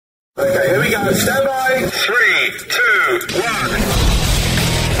Okay, here we go. Stand by. 3, 2, 1.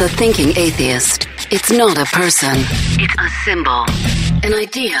 The thinking atheist. It's not a person. It's a symbol. An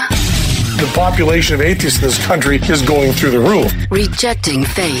idea. The population of atheists in this country is going through the roof. Rejecting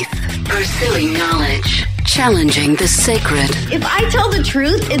faith. Pursuing knowledge. Challenging the sacred. If I tell the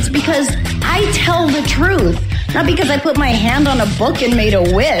truth, it's because I tell the truth. Not because I put my hand on a book and made a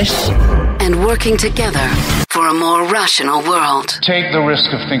wish. And working together for a more rational world. Take the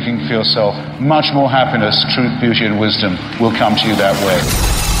risk of thinking for yourself. Much more happiness, truth, beauty, and wisdom will come to you that way.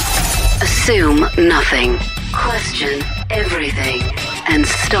 Assume nothing. Question everything. And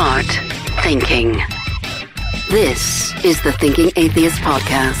start thinking. This is the Thinking Atheist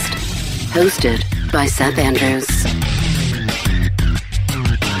Podcast. Hosted by Seth Andrews.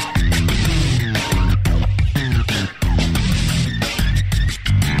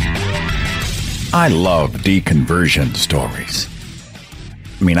 I love deconversion stories.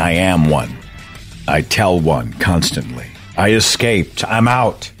 I mean, I am one. I tell one constantly. I escaped. I'm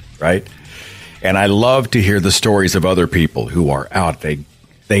out, right? And I love to hear the stories of other people who are out. They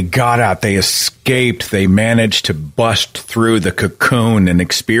got out. They escaped. They managed to bust through the cocoon and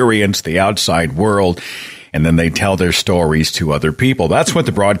experience the outside world. And then they tell their stories to other people. That's what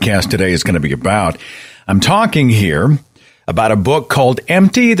the broadcast today is going to be about. I'm talking here about a book called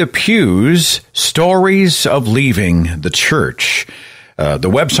Empty the Pews, Stories of Leaving the Church. The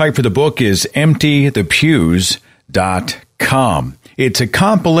website for the book is emptythepews.com. It's a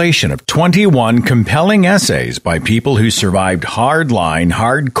compilation of 21 compelling essays by people who survived hardline,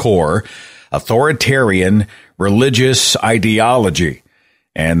 hardcore, authoritarian, religious ideology.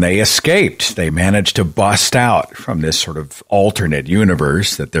 And they escaped. They managed to bust out from this sort of alternate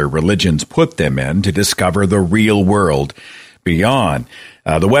universe that their religions put them in to discover the real world beyond.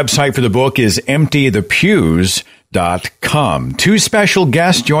 The website for the book is emptythepews.com. Two special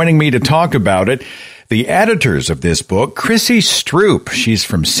guests joining me to talk about it. The editors of this book, Chrissy Stroop. She's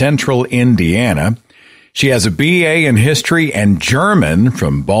from Central Indiana. She has a BA in history and German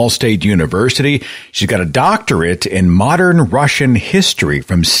from Ball State University. She's got a doctorate in modern Russian history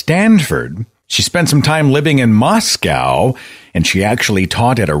from Stanford. She spent some time living in Moscow, and she actually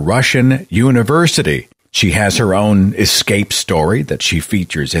taught at a Russian university. She has her own escape story that she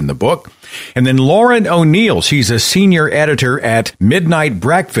features in the book. And then Lauren O'Neill, she's a senior editor at Midnight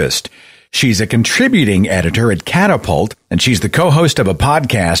Breakfast. She's a contributing editor at Catapult, and she's the co-host of a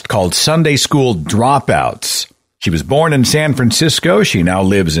podcast called Sunday School Dropouts. She was born in San Francisco. She now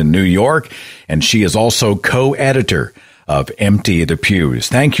lives in New York, and she is also co-editor of Empty the Pews.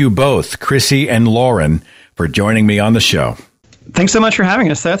 Thank you both, Chrissy and Lauren, for joining me on the show. Thanks so much for having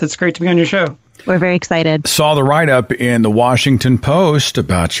us, Seth. It's great to be on your show. We're very excited. Saw the write-up in the Washington Post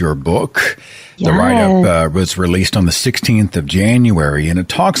about your book. Yes. The write-up was released on the 16th of January, and it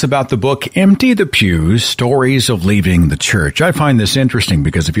talks about the book Empty the Pews, Stories of Leaving the Church. I find this interesting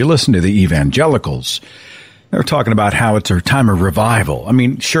because if you listen to the evangelicals, they're talking about how it's a time of revival. I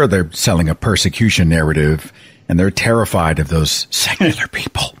mean, sure, they're selling a persecution narrative, and they're terrified of those secular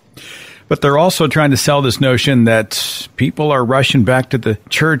people. But they're also trying to sell this notion that people are rushing back to the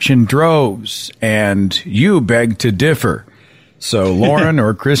church in droves, and you beg to differ. So, Lauren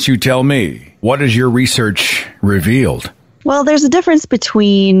or Chris, you tell me, what has your research revealed? Well, there's a difference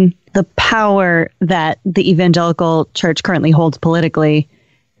between the power that the evangelical church currently holds politically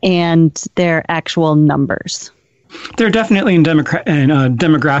and their actual numbers. They're definitely in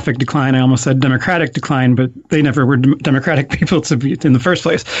demographic decline. I almost said democratic decline, but they never were democratic people to be in the first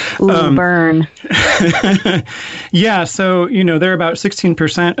place. Burn. Yeah, so, they're about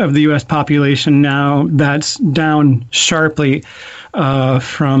 16% of the U.S. population now. That's down sharply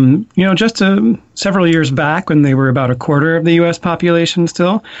from, just several years back when they were about a quarter of the U.S. population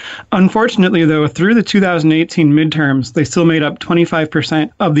still. Unfortunately, though, through the 2018 midterms, they still made up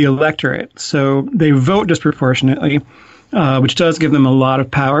 25% of the electorate. So they vote disproportionately, which does give them a lot of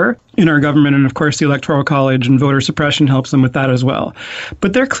power in our government. And of course, the Electoral College and voter suppression helps them with that as well.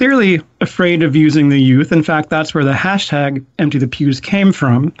 But they're clearly afraid of using the youth. In fact, that's where the hashtag Empty the Pews came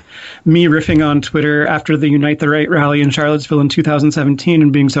from. Me riffing on Twitter after the Unite the Right rally in Charlottesville in 2017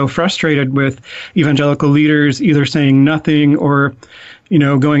 and being so frustrated with evangelical leaders either saying nothing or,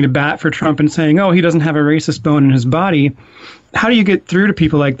 going to bat for Trump and saying, oh, he doesn't have a racist bone in his body. How do you get through to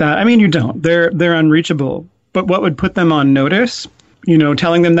people like that? I mean, you don't. They're unreachable. But what would put them on notice?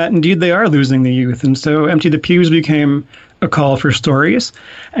 Telling them that indeed they are losing the youth. And so Empty the Pews became a call for stories.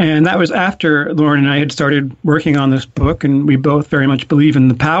 And that was after Lauren and I had started working on this book, and we both very much believe in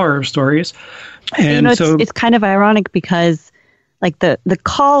the power of stories. And it's kind of ironic because like the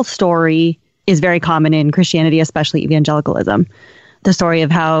call story is very common in Christianity, especially evangelicalism. the story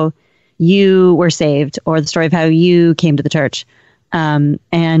of how you were saved or the story of how you came to the church. And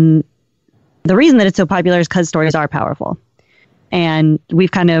the reason that it's so popular is because stories are powerful. And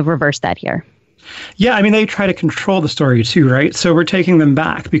we've kind of reversed that here. Yeah, I mean, they try to control the story too, right? So we're taking them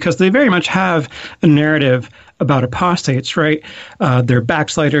back because they very much have a narrative about apostates, right? They're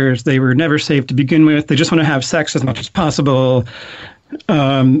backsliders. They were never saved to begin with. They just want to have sex as much as possible.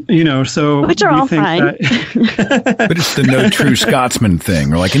 So which are all fine. But it's the no true Scotsman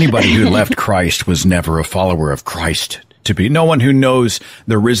thing, or like anybody who left Christ was never a follower of Christ. To be no one who knows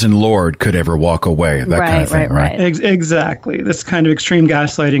the risen Lord could ever walk away. That kind of thing, right? Exactly. This kind of extreme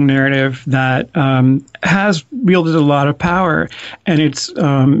gaslighting narrative that has wielded a lot of power, and it's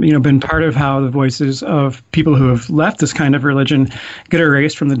been part of how the voices of people who have left this kind of religion get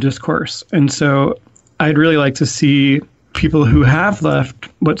erased from the discourse. And so, I'd really like to see people who have left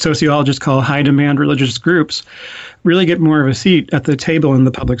what sociologists call high demand religious groups really get more of a seat at the table in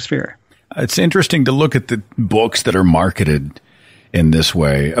the public sphere. It's interesting to look at the books that are marketed in this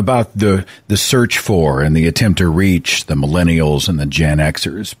way about the search for and the attempt to reach the millennials and the Gen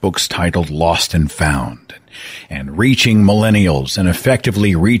Xers, books titled Lost and Found, and reaching millennials and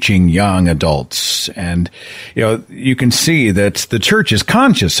effectively reaching young adults. And, you can see that the church is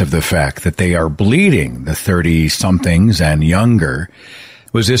conscious of the fact that they are bleeding the 30-somethings and younger.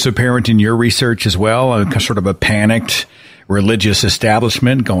 Was this apparent in your research as well? Sort of a panicked religious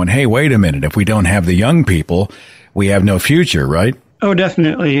establishment going, hey, wait a minute, if we don't have the young people, we have no future, right? Oh,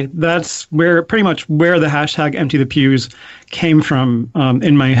 definitely. That's pretty much where the hashtag Empty the Pews came from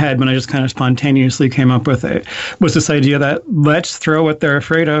in my head when I just kind of spontaneously came up with it, was this idea that let's throw what they're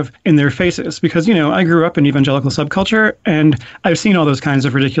afraid of in their faces. Because, I grew up in evangelical subculture, and I've seen all those kinds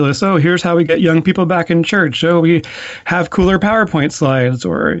of ridiculous, here's how we get young people back in church. We have cooler PowerPoint slides,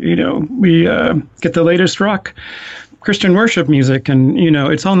 or, we get the latest rock Christian worship music, and,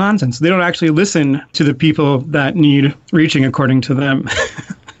 it's all nonsense. They don't actually listen to the people that need reaching according to them.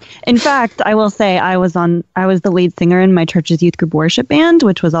 In fact, I will say I was the lead singer in my church's youth group worship band,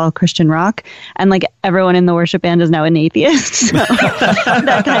 which was all Christian rock. And everyone in the worship band is now an atheist. So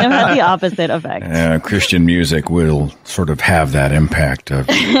that kind of had the opposite effect. Christian music will sort of have that impact.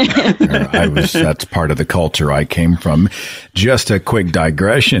 That's part of the culture I came from. Just a quick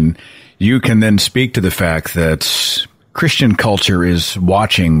digression. You can then speak to the fact that Christian culture is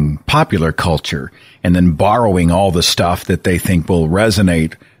watching popular culture and then borrowing all the stuff that they think will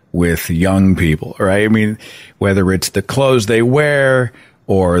resonate with young people, right? I mean, whether it's the clothes they wear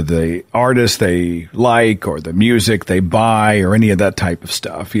or the artists they like or the music they buy or any of that type of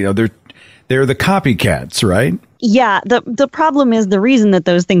stuff, they're the copycats, right? Yeah. The problem is the reason that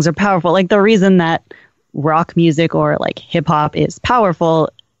those things are powerful, like the reason that rock music or like hip hop is powerful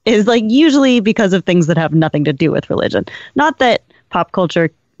is usually because of things that have nothing to do with religion. Not that pop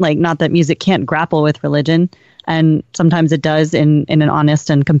culture, not that music can't grapple with religion, and sometimes it does in an honest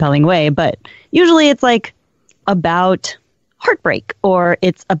and compelling way, but usually it's about heartbreak or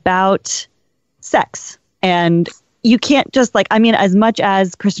it's about sex. And you can't just as much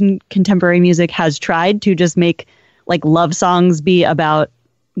as Christian contemporary music has tried to just make love songs be about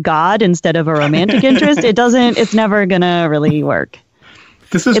God instead of a romantic interest, it's never gonna really work.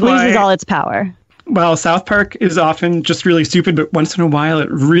 This is it loses all its power. Well, South Park is often just really stupid, but once in a while it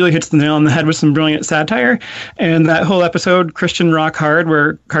really hits the nail on the head with some brilliant satire. And that whole episode, Christian Rock Hard,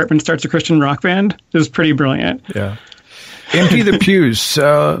 where Cartman starts a Christian rock band, is pretty brilliant. Yeah. Empty the Pews.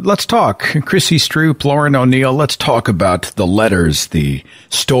 Let's talk. Chrissy Stroop, Lauren O'Neill, let's talk about the letters, the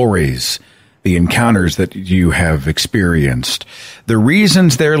stories, the encounters that you have experienced, the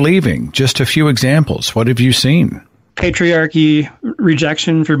reasons they're leaving. Just a few examples. What have you seen? Patriarchy,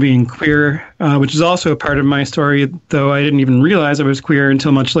 rejection for being queer, which is also a part of my story, though I didn't even realize I was queer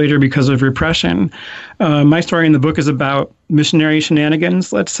until much later because of repression. My story in the book is about missionary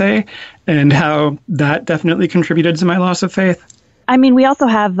shenanigans, let's say, and how that definitely contributed to my loss of faith. I mean, we also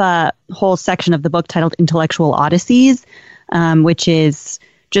have a whole section of the book titled Intellectual Odysseys, which is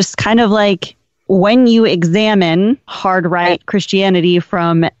just kind of when you examine hard right Christianity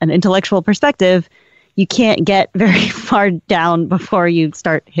from an intellectual perspective, you can't get very far down before you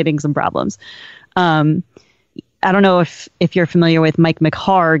start hitting some problems. I don't know if you're familiar with Mike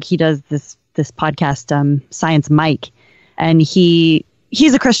McHargue. He does this podcast, Science Mike, and he's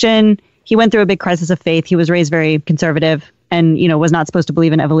a Christian. He went through a big crisis of faith. He was raised very conservative and, was not supposed to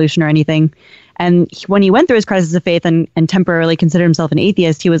believe in evolution or anything. And when he went through his crisis of faith and temporarily considered himself an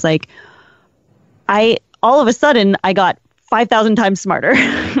atheist, he was like, all of a sudden I got 5,000 times smarter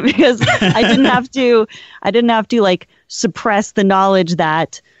because I didn't have suppress the knowledge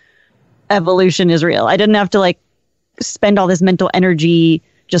that evolution is real. I didn't have to spend all this mental energy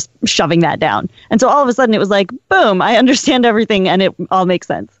just shoving that down. And so all of a sudden it was like, boom, I understand everything and it all makes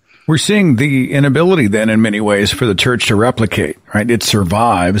sense. We're seeing the inability then in many ways for the church to replicate, right? It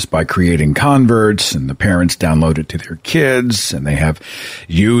survives by creating converts, and the parents download it to their kids, and they have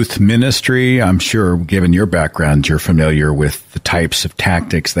youth ministry. I'm sure, given your background, you're familiar with the types of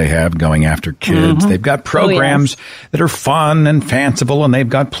tactics they have going after kids. They've got programs that are fun and fanciful, and they've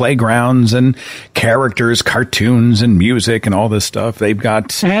got playgrounds and characters, cartoons and music and all this stuff. They've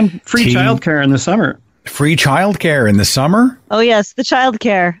got and free childcare in the summer. Free childcare in the summer? Oh, yes, the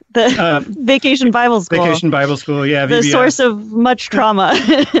childcare, the Vacation Bible School. Vacation Bible School, yeah. The source of much trauma.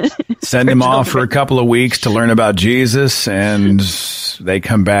 Send them off for a couple of weeks to learn about Jesus, and they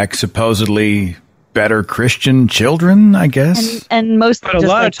come back supposedly better Christian children, I guess. And most just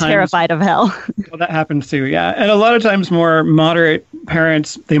like terrified of hell. Well, that happens too, yeah. And a lot of times more moderate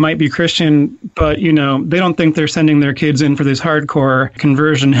parents, they might be Christian, but, you know, they don't think they're sending their kids in for this hardcore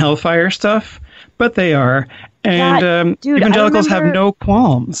conversion hellfire stuff. But they are. And evangelicals have no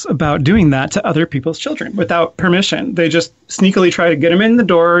qualms about doing that to other people's children without permission. They just sneakily try to get them in the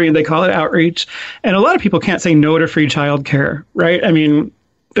door. They call it outreach. And a lot of people can't say no to free childcare, right? I mean,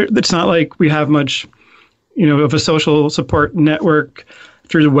 it's not like we have much, you know, of a social support network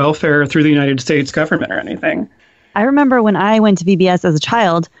through the welfare, through the United States government or anything. I remember when I went to VBS as a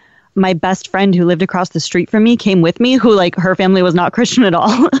child, my best friend who lived across the street from me came with me, who like her family was not Christian at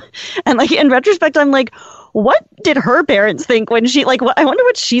all. And like in retrospect, I'm like, what did her parents think when she I wonder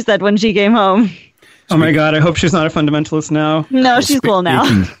what she said when she came home. Oh my God, I hope she's not a fundamentalist now. No, she's cool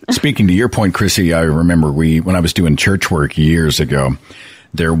now. Speaking to your point, Chrissy, I remember when I was doing church work years ago,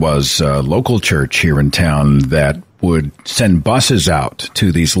 there was a local church here in town that would send buses out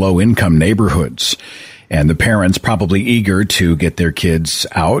to these low-income neighborhoods. And the parents probably eager to get their kids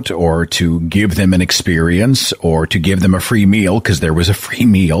out or to give them an experience or to give them a free meal, because there was a free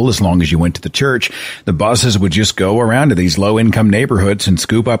meal as long as you went to the church. The buses would just go around to these low-income neighborhoods and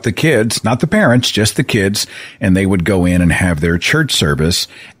scoop up the kids, not the parents, just the kids, and they would go in and have their church service.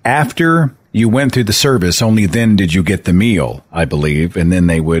 After you went through the service, only then did you get the meal, I believe, and then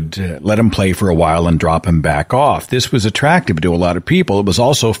they would let them play for a while and drop them back off. This was attractive to a lot of people. It was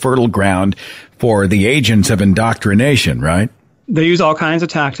also fertile ground for the agents of indoctrination, right? They use all kinds of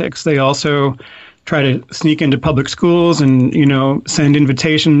tactics. They also try to sneak into public schools and, you know, send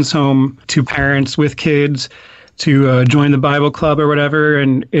invitations home to parents with kids to join the Bible club or whatever,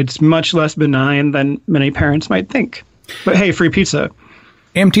 and it's much less benign than many parents might think. But hey, free pizza.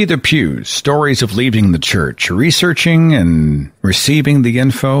 Empty the Pews, stories of leaving the church, researching and receiving the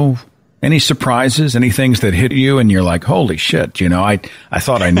info. Any surprises, any things that hit you and you're like, holy shit, you know, I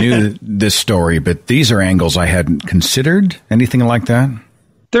thought I knew this story, but these are angles I hadn't considered. Anything like that?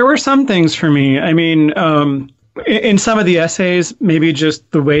 There were some things for me. I mean, in some of the essays, maybe just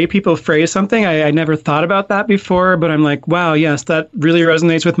the way people phrase something, I never thought about that before, but I'm like, wow, yes, that really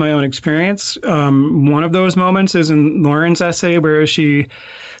resonates with my own experience. One of those moments is in Lauren's essay where she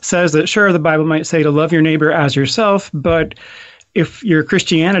says that, sure, the Bible might say to love your neighbor as yourself, but if your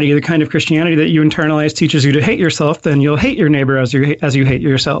Christianity, the kind of Christianity that you internalize teaches you to hate yourself, then you'll hate your neighbor as you hate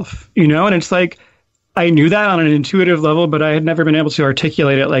yourself, you know? And it's like, I knew that on an intuitive level, but I had never been able to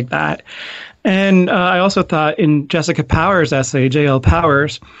articulate it like that. And I also thought in Jessica Powers' essay, J.L.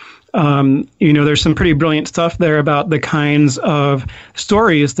 Powers, you know, there's some pretty brilliant stuff there about the kinds of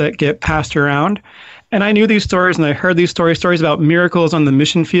stories that get passed around. And I knew these stories and I heard these stories about miracles on the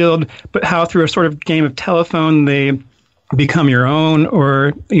mission field, but how through a sort of game of telephone, they become your own,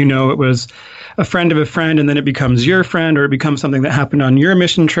 or, you know, it was a friend of a friend and then it becomes your friend, or it becomes something that happened on your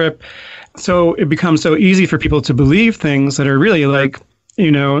mission trip. So it becomes so easy for people to believe things that are really like, you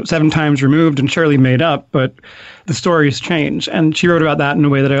know, 7 times removed and surely made up, but the stories change. And she wrote about that in a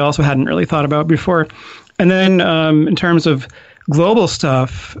way that I also hadn't really thought about before. And then in terms of global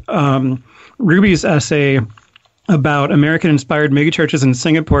stuff, Ruby's essay about American-inspired megachurches in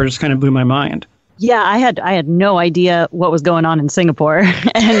Singapore just kind of blew my mind. Yeah, I had no idea what was going on in Singapore.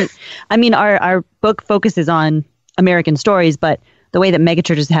 And I mean, our book focuses on American stories, but the way that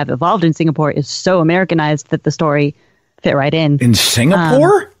megachurches have evolved in Singapore is so Americanized that the story fit right in. In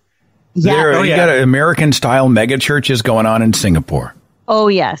Singapore? Yeah. You got American-style megachurches going on in Singapore. Oh,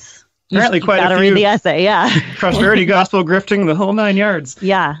 yes. Apparently you quite a gotta few. read the essay, yeah. Prosperity gospel grifting, the whole 9 yards.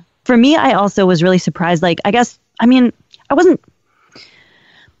 Yeah. For me, I also was really surprised. Like, I wasn't...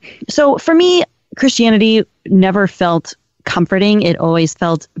 So for me, Christianity never felt comforting. It always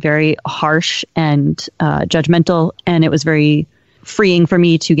felt very harsh and judgmental, and it was very freeing for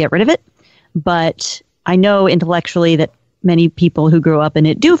me to get rid of it. But I know intellectually that many people who grew up in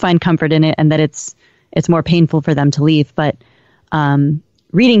it do find comfort in it, and that it's it's more painful for them to leave. But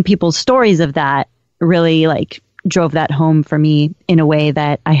reading people's stories of that really like drove that home for me in a way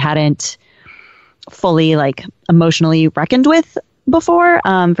that I hadn't fully like emotionally reckoned with before.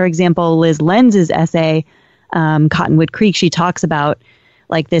 For example, Liz Lenz's essay, Cottonwood Creek, she talks about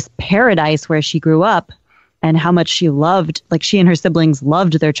like this paradise where she grew up and how much she loved, like she and her siblings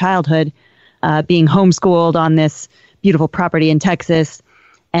loved their childhood, being homeschooled on this beautiful property in Texas,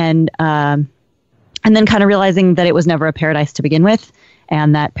 and then kind of realizing that it was never a paradise to begin with,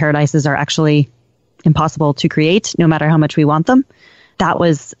 and that paradises are actually impossible to create no matter how much we want them. That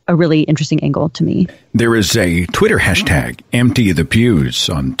was a really interesting angle to me. There is a Twitter hashtag, Empty the Pews,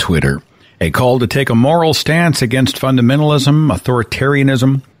 on Twitter, a call to take a moral stance against fundamentalism,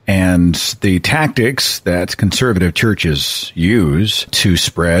 authoritarianism, and the tactics that conservative churches use to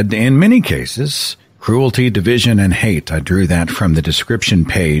spread, in many cases, cruelty, division, and hate. I drew that from the description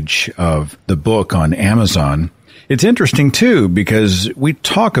page of the book on Amazon. It's interesting, too, because we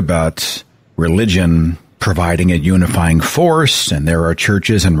talk about religion providing a unifying force, and there are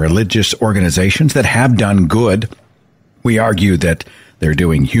churches and religious organizations that have done good. We argue that they're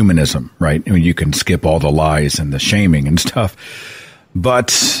doing humanism, right? I mean, you can skip all the lies and the shaming and stuff.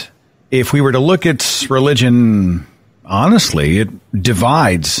 But if we were to look at religion honestly, it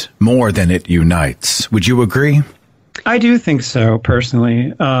divides more than it unites. Would you agree? I do think so,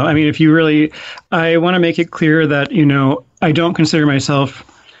 personally. I mean, I want to make it clear that, I don't consider myself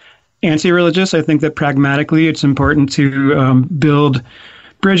anti-religious. I think that pragmatically it's important to build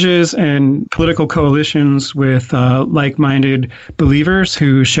bridges and political coalitions with like-minded believers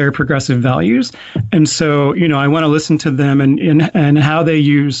who share progressive values. And so, I want to listen to them and how they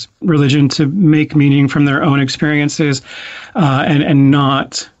use religion to make meaning from their own experiences and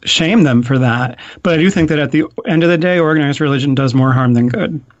not shame them for that. But I do think that at the end of the day, organized religion does more harm than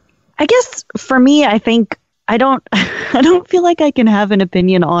good. I guess for me, I think I don't feel like I can have an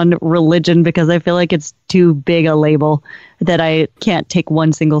opinion on religion because I feel like it's too big a label that I can't take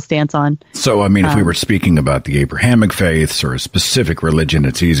one single stance on. So, I mean, if we were speaking about the Abrahamic faiths or a specific religion,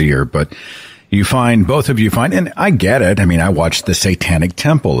 it's easier. But both of you find, and I get it. I mean, I watched the Satanic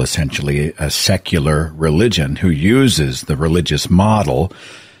Temple, essentially a secular religion who uses the religious model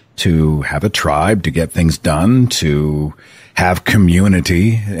to have a tribe, to get things done, to have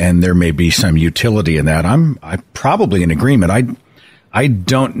community, and there may be some utility in that. I'm probably in agreement. I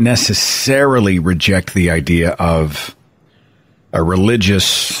don't necessarily reject the idea of a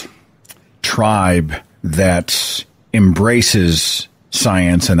religious tribe that embraces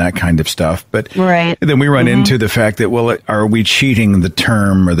science and that kind of stuff. But then we run into the fact that, well, are we cheating the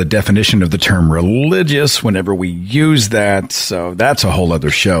term or the definition of the term religious whenever we use that? So that's a whole other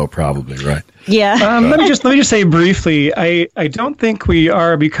show probably, right? Yeah. Let me just say briefly, I don't think we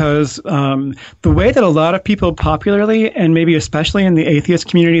are, because the way that a lot of people popularly, and maybe especially in the atheist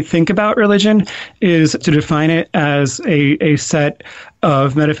community, think about religion is to define it as a set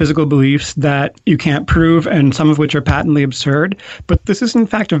of metaphysical beliefs that you can't prove, and some of which are patently absurd. But this is, in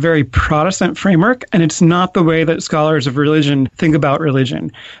fact, a very Protestant framework, and it's not the way that scholars of religion think about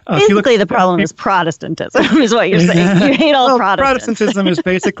religion. Basically, the problem is Protestantism, is what you're saying. You hate all Protestants. Protestantism is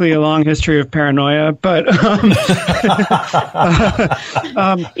basically a long history of paranoia, but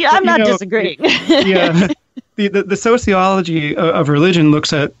I'm not disagreeing. Yeah. The sociology of religion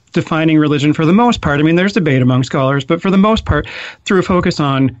looks at defining religion for the most part. I mean, there's debate among scholars, but for the most part, through a focus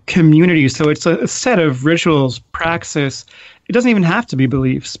on community. So it's a set of rituals, praxis. It doesn't even have to be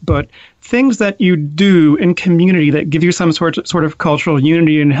beliefs, but things that you do in community that give you some sort of cultural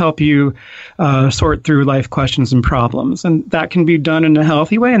unity and help you sort through life questions and problems. And that can be done in a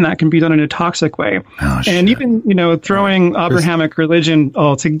healthy way, and that can be done in a toxic way. And even, throwing Abrahamic religion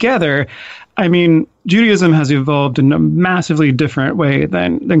all together, I mean, Judaism has evolved in a massively different way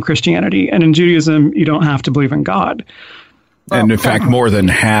than Christianity. And in Judaism, you don't have to believe in God. And in fact, more than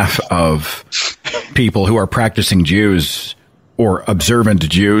half of people who are practicing Jews or observant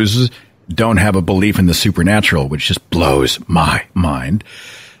Jews don't have a belief in the supernatural, which just blows my mind.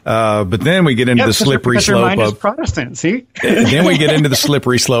 But then we get into the slippery slope of Protestant. See, then we get into the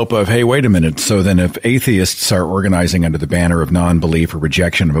slippery slope of, hey, wait a minute. So then, if atheists are organizing under the banner of non-belief or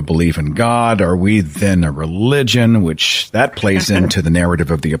rejection of a belief in God, are we then a religion? Which that plays into the narrative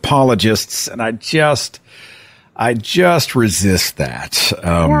of the apologists, and I just resist that.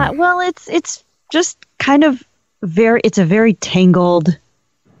 Yeah, well, it's just kind of it's a very tangled,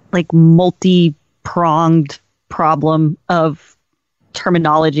 like multi-pronged problem of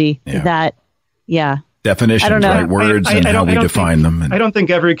terminology that definitions, right? Words and how we define them. I don't think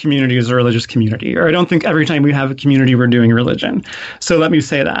every community is a religious community, or I don't think every time we have a community we're doing religion. So let me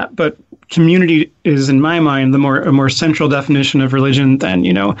say that. But community is, in my mind, a more central definition of religion than,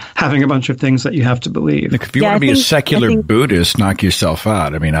 having a bunch of things that you have to believe. Look, if you want to be a secular Buddhist, knock yourself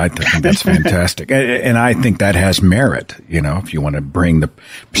out. I mean, I think that's fantastic. And I think that has merit, if you want to bring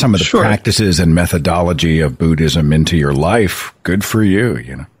some of the practices and methodology of Buddhism into your life, good for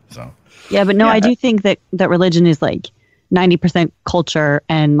you, so. Yeah, but no, I do think that religion is like 90% culture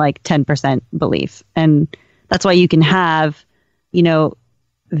and like 10% belief. And that's why you can have,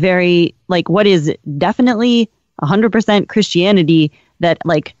 very, like, what is definitely 100% Christianity that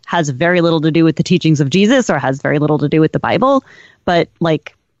like has very little to do with the teachings of Jesus or has very little to do with the Bible. But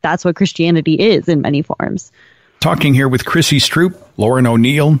like, that's what Christianity is in many forms. Talking here with Chrissy Stroop, Lauren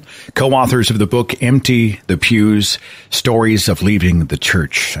O'Neill, co-authors of the book Empty the Pews, Stories of Leaving the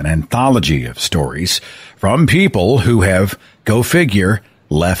Church, an anthology of stories from people who have, go figure,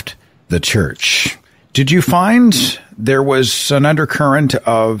 left the church. Did you find there was an undercurrent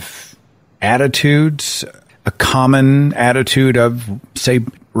of attitudes, a common attitude of, say,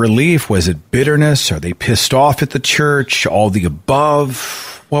 relief? Was it bitterness? Are they pissed off at the church? All the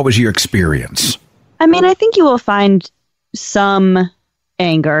above? What was your experience? I mean, I think you will find some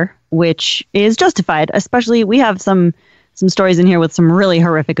anger, which is justified. Especially, we have some stories in here with some really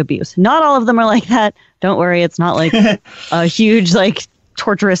horrific abuse. Not all of them are like that. Don't worry, it's not like a huge, like,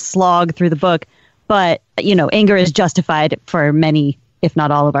 torturous slog through the book. But, anger is justified for many, if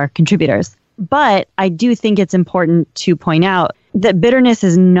not all of our contributors. But I do think it's important to point out that bitterness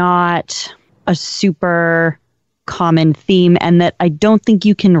is not a super common theme, and that I don't think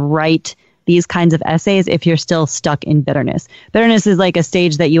you can write these kinds of essays if you're still stuck in bitterness. Bitterness is like a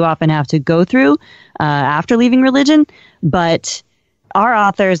stage that you often have to go through after leaving religion, but our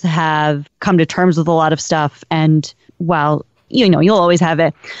authors have come to terms with a lot of stuff, and while you'll always have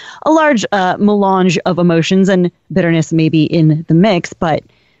a large melange of emotions, and bitterness may be in the mix, but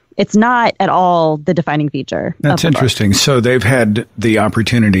it's not at all the defining feature. That's interesting. So they've had the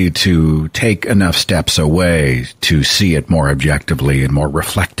opportunity to take enough steps away to see it more objectively and more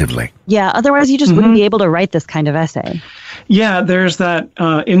reflectively. Yeah, otherwise you just wouldn't be able to write this kind of essay. Yeah, there's that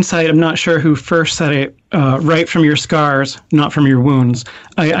insight. I'm not sure who first said it. Write from your scars, not from your wounds.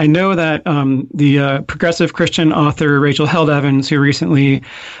 I know that the progressive Christian author Rachel Held Evans, who recently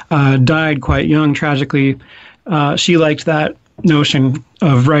died quite young, tragically, she liked that notion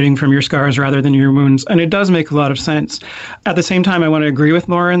of writing from your scars rather than your wounds. And it does make a lot of sense. At the same time, I want to agree with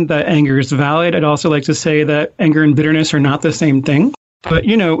Lauren that anger is valid. I'd also like to say that anger and bitterness are not the same thing. But,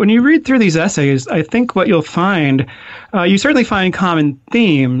 when you read through these essays, I think what you'll find, you certainly find common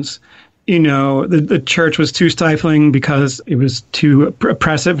themes. The church was too stifling because it was too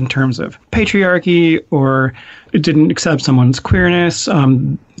oppressive in terms of patriarchy, or it didn't accept someone's queerness,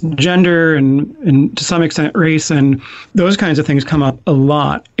 gender, and to some extent race, and those kinds of things come up a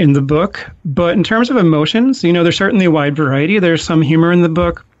lot in the book. But in terms of emotions, there's certainly a wide variety. There's some humor in the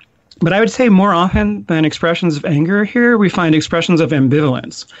book. But I would say more often than expressions of anger here, we find expressions of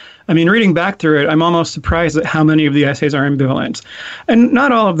ambivalence. I mean, reading back through it, I'm almost surprised at how many of the essays are ambivalent. And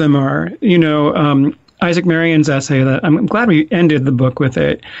not all of them are. Isaac Marion's essay, that I'm glad we ended the book with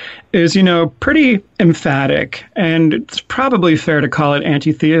it, is, pretty emphatic. And it's probably fair to call it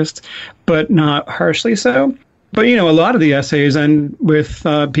anti-theist, but not harshly so. But, a lot of the essays end with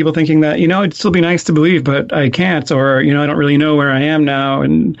people thinking that, it'd still be nice to believe, but I can't, or, I don't really know where I am now.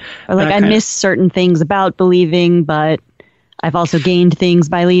 And or like I miss certain things about believing, but I've also gained things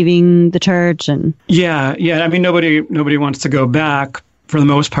by leaving the church. And yeah. I mean, nobody wants to go back, for the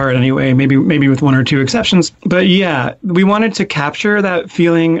most part anyway, maybe with one or two exceptions. But yeah, we wanted to capture that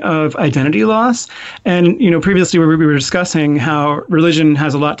feeling of identity loss. And, previously we were discussing how religion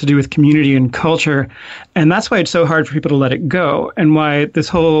has a lot to do with community and culture. And that's why it's so hard for people to let it go. And why this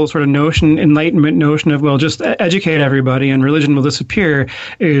whole sort of enlightenment notion of, well, just educate everybody and religion will disappear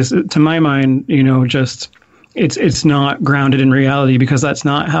is, to my mind, just... It's not grounded in reality, because that's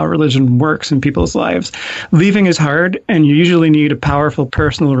not how religion works in people's lives. Leaving is hard, and you usually need a powerful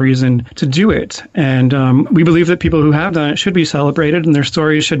personal reason to do it. And we believe that people who have done it should be celebrated and their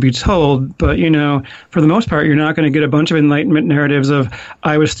stories should be told. But, for the most part, you're not going to get a bunch of enlightenment narratives of,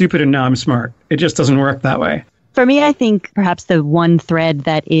 I was stupid and now I'm smart. It just doesn't work that way. For me, I think perhaps the one thread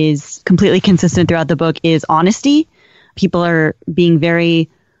that is completely consistent throughout the book is honesty. People are being very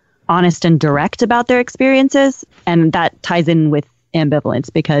honest and direct about their experiences, and that ties in with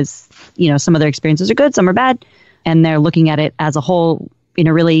ambivalence, because some of their experiences are good, some are bad, and they're looking at it as a whole in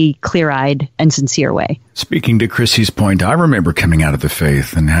a really clear-eyed and sincere way. Speaking to Chrissy's point, I remember coming out of the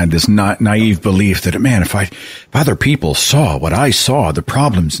faith and had this naive belief that, man, if other people saw what I saw, the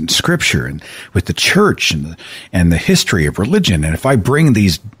problems in Scripture and with the church and the history of religion, and if I bring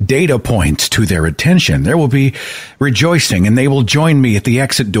these data points to their attention, there will be rejoicing, and they will join me at the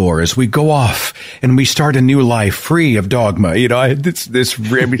exit door as we go off and we start a new life free of dogma. You know,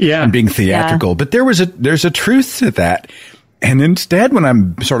 I'm being theatrical, but there's a truth to that. And instead, when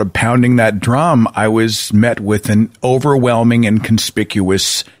I'm sort of pounding that drum, I was met with an overwhelming and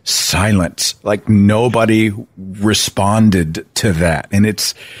conspicuous silence. Like nobody responded to that. And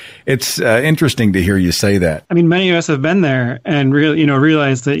it's interesting to hear you say that. I mean, many of us have been there and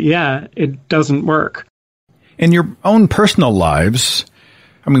realized that, yeah, it doesn't work. In your own personal lives,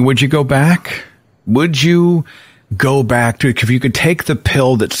 I mean, would you go back? Would you go back to, if you could take the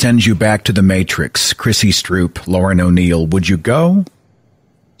pill that sends you back to the Matrix, Chrissy Stroop, Lauren O'Neill, would you go?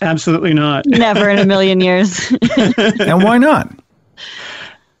 Absolutely not. Never in a million years. And why not?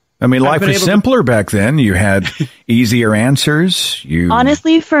 I mean, life was simpler back then. You had easier answers.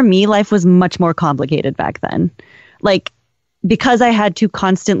 Honestly, for me, life was much more complicated back then. Like, because I had to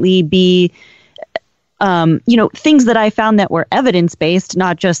constantly be things that I found that were evidence-based,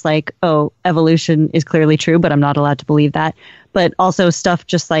 not just like, oh, evolution is clearly true, but I'm not allowed to believe that. But also stuff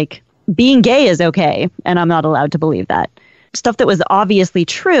just like being gay is okay, and I'm not allowed to believe that. Stuff that was obviously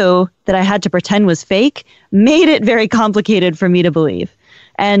true that I had to pretend was fake made it very complicated for me to believe.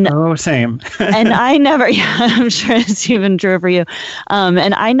 And same. And I never, I'm sure it's even true for you.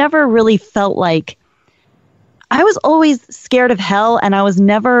 And I never really felt like, I was always scared of hell, and I was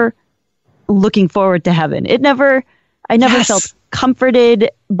never looking forward to heaven. I never felt comforted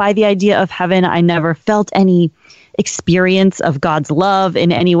by the idea of heaven. I never felt any experience of God's love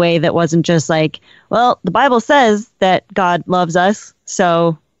in any way that wasn't just like, well, the Bible says that God loves us,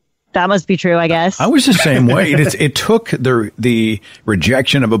 so that must be true, I guess. I was the same way. It took the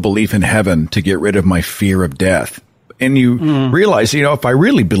rejection of a belief in heaven to get rid of my fear of death. And you realize, if I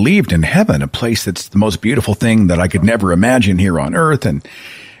really believed in heaven, a place that's the most beautiful thing that I could never imagine here on earth, and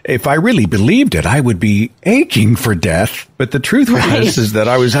if I really believed it, I would be aching for death. But the truth is that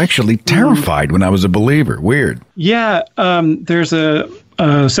I was actually terrified when I was a believer. Weird. Yeah. There's a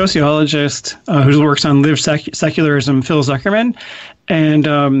sociologist who works on lived secularism, Phil Zuckerman.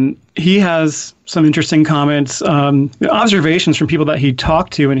 And he has some interesting comments, observations from people that he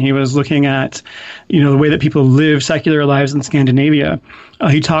talked to when he was looking at, the way that people live secular lives in Scandinavia.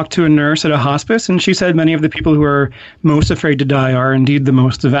 He talked to a nurse at a hospice, and she said many of the people who are most afraid to die are indeed the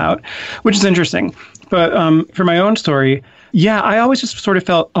most devout, which is interesting. But for my own story, I always just sort of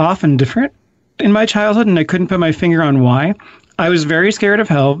felt off and different in my childhood, and I couldn't put my finger on why. I was very scared of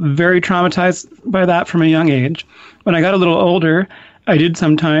hell, very traumatized by that from a young age. When I got a little older, I did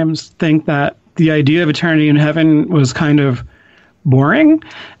sometimes think that the idea of eternity in heaven was kind of boring,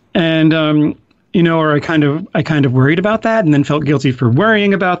 and or I kind of worried about that, and then felt guilty for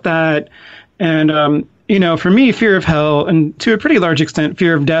worrying about that. And for me, fear of hell, and to a pretty large extent,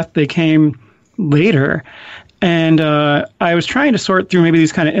 fear of death, they came later. And I was trying to sort through maybe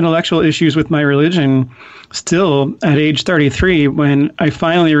these kind of intellectual issues with my religion still at age 33 when I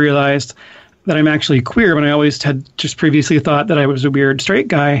finally realized that I'm actually queer, when I always had just previously thought that I was a weird straight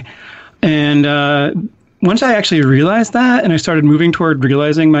guy. And once I actually realized that, and I started moving toward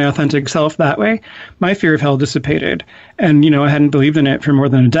realizing my authentic self that way, my fear of hell dissipated. And, I hadn't believed in it for more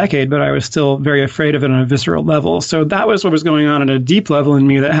than a decade, but I was still very afraid of it on a visceral level. So that was what was going on at a deep level in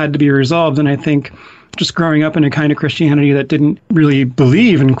me that had to be resolved. And I think just growing up in a kind of Christianity that didn't really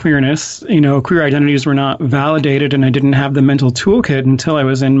believe in queerness, queer identities were not validated, and I didn't have the mental toolkit until I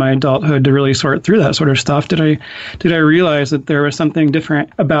was in my adulthood to really sort through that sort of stuff. Did I realize that there was something different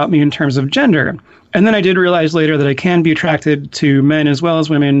about me in terms of gender? And then I did realize later that I can be attracted to men as well as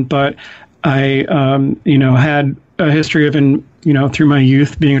women, but I, had a history of, through my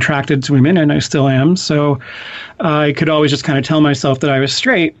youth being attracted to women, and I still am. So I could always just kind of tell myself that I was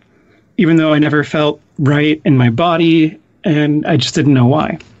straight, even though I never felt right in my body, and I just didn't know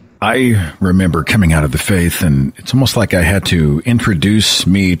why. I remember coming out of the faith, and it's almost like I had to introduce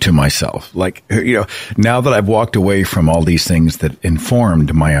me to myself. Like, now that I've walked away from all these things that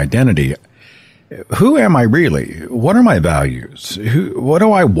informed my identity, who am I really? What are my values? What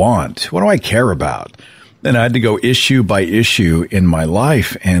do I want? What do I care about? And I had to go issue by issue in my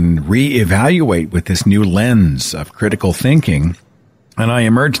life and reevaluate with this new lens of critical thinking. And I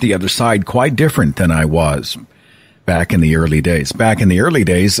emerged the other side quite different than I was back in the early days. Back in the early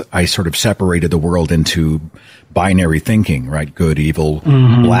days, I sort of separated the world into binary thinking, right? Good, evil,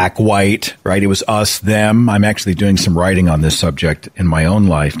 black, white, right? It was us, them. I'm actually doing some writing on this subject in my own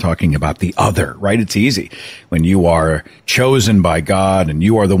life, talking about the other, right? It's easy when you are chosen by God and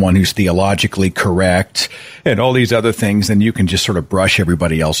you are the one who's theologically correct and all these other things, then you can just sort of brush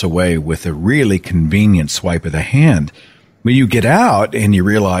everybody else away with a really convenient swipe of the hand. When you get out and you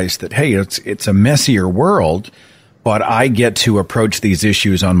realize that, hey, it's a messier world, but I get to approach these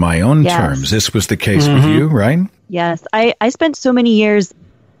issues on my own terms. This was the case with you, right? Yes. I spent so many years.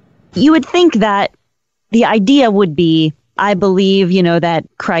 You would think that the idea would be, I believe, that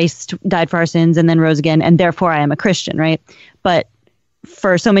Christ died for our sins and then rose again, and therefore I am a Christian, right? But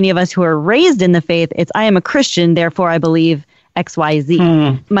for so many of us who are raised in the faith, it's I am a Christian, therefore I believe X, Y,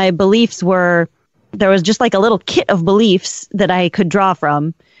 Z. My beliefs were, there was just like a little kit of beliefs that I could draw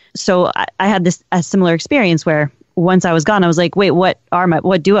from. So I had a similar experience where once I was gone, I was like, wait, what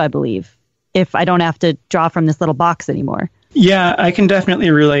do I believe if I don't have to draw from this little box anymore? Yeah, I can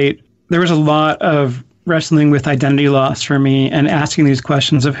definitely relate. There was a lot of wrestling with identity loss for me and asking these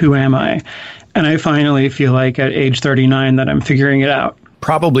questions of who am I? And I finally feel like at age 39 that I'm figuring it out.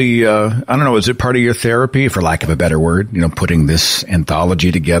 Probably, I don't know, is it part of your therapy, for lack of a better word? Putting this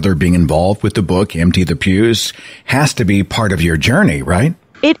anthology together, being involved with the book, Empty the Pews, has to be part of your journey, right?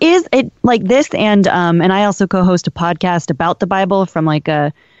 It is like this, and I also co-host a podcast about the Bible from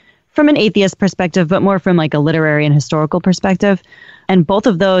an atheist perspective, but more from like a literary and historical perspective. And both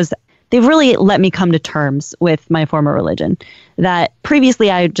of those, they've really let me come to terms with my former religion. That previously,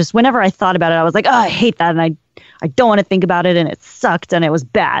 whenever I thought about it, I was like, oh, I hate that, and I don't want to think about it, and it sucked, and it was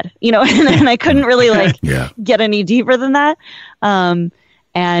bad, and I couldn't really get any deeper than that.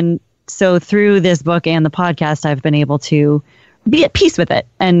 And so through this book and the podcast, I've been able to be at peace with it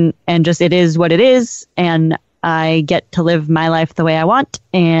and just it is what it is, and I get to live my life the way I want,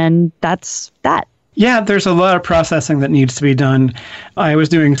 and that's that. Yeah, there's a lot of processing that needs to be done. I was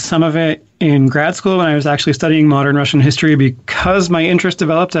doing some of it in grad school when I was actually studying modern Russian history because my interest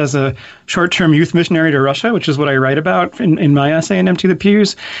developed as a short-term youth missionary to Russia, which is what I write about in my essay in Empty the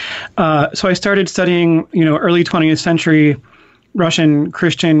Pews. So I started studying, early 20th century Russian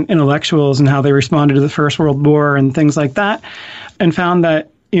Christian intellectuals and how they responded to the First World War and things like that, and found that,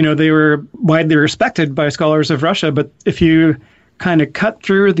 they were widely respected by scholars of Russia. But if you kind of cut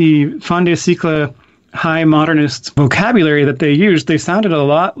through the fin de siècle high modernist vocabulary that they used, they sounded a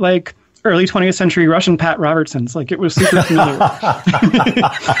lot like early 20th century Russian Pat Robertsons. Like, it was super familiar.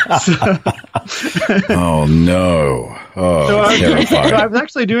 Oh, no. Oh, so terrifying. I was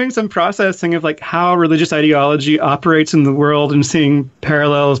actually doing some processing of how religious ideology operates in the world and seeing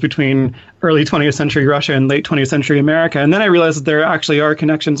parallels between early 20th century Russia and late 20th century America. And then I realized that there actually are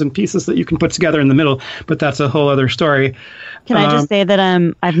connections and pieces that you can put together in the middle, but that's a whole other story. Can I just say that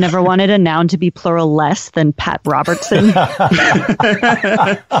I've never wanted a noun to be plural less than Pat Robertson?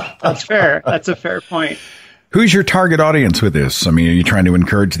 That's fair. That's a fair point. Who's your target audience with this? I mean, are you trying to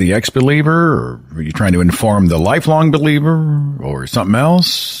encourage the ex-believer, or are you trying to inform the lifelong believer, or something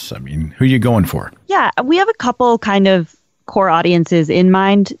else? I mean, who are you going for? Yeah, we have a couple kind of core audiences in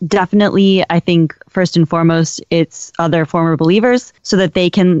mind. Definitely, I think first and foremost, it's other former believers so that they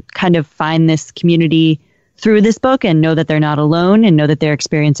can kind of find this community through this book and know that they're not alone and know that their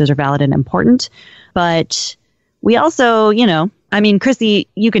experiences are valid and important. But we also, Chrissy,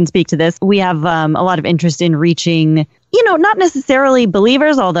 you can speak to this. We have a lot of interest in reaching, not necessarily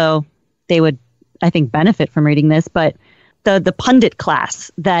believers, although they would, I think, benefit from reading this, but the pundit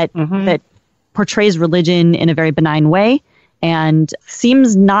class that portrays religion in a very benign way and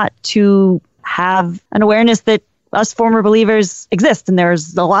seems not to have an awareness that us former believers exist, and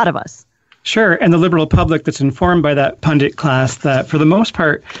there's a lot of us. Sure, and the liberal public that's informed by that pundit class that, for the most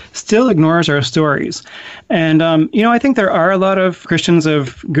part, still ignores our stories. And, I think there are a lot of Christians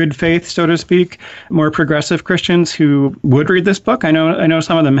of good faith, so to speak, more progressive Christians who would read this book. I know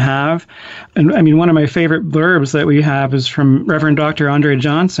some of them have. And, one of my favorite blurbs that we have is from Reverend Dr. Andre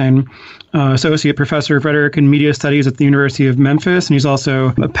Johnson, Associate Professor of Rhetoric and Media Studies at the University of Memphis, and he's also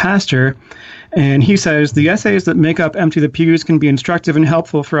a pastor. And he says, the essays that make up Empty the Pews can be instructive and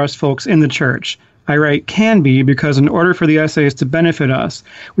helpful for us folks in the church. I write can be because in order for the essays to benefit us,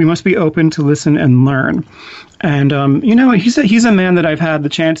 we must be open to listen and learn. And, he's a man that I've had the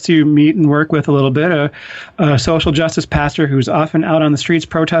chance to meet and work with a little bit, a social justice pastor who's often out on the streets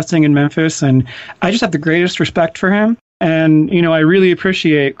protesting in Memphis. And I just have the greatest respect for him. And, I really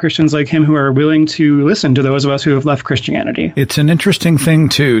appreciate Christians like him who are willing to listen to those of us who have left Christianity. It's an interesting thing,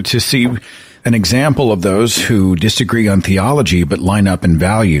 too, to see an example of those who disagree on theology but line up in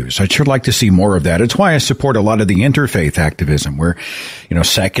values. I'd sure like to see more of that. It's why I support a lot of the interfaith activism where,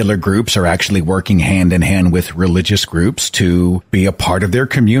 secular groups are actually working hand in hand with religious groups to be a part of their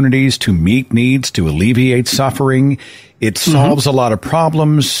communities, to meet needs, to alleviate suffering. It solves a lot of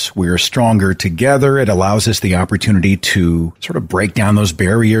problems. We're stronger together. It allows us the opportunity to sort of break down those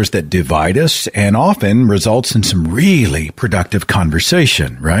barriers that divide us and often results in some really productive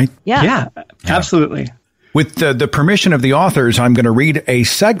conversation, right? Yeah, absolutely. With the permission of the authors, I'm going to read a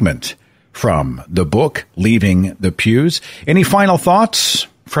segment from the book, Leaving the Pews. Any final thoughts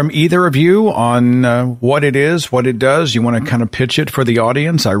from either of you on what it is, what it does? You want to kind of pitch it for the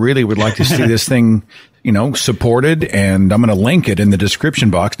audience? I really would like to see this thing supported, and I'm going to link it in the description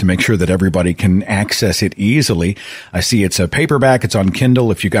box to make sure that everybody can access it easily. I see it's a paperback. It's on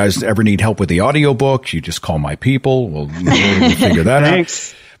Kindle. If you guys ever need help with the audiobook, you just call my people. We'll figure that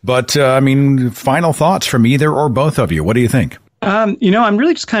Thanks. out. But, final thoughts from either or both of you. What do you think? I'm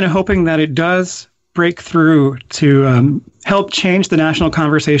really just kind of hoping that it does break through to help change the national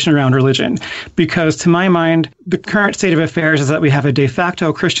conversation around religion. Because to my mind, the current state of affairs is that we have a de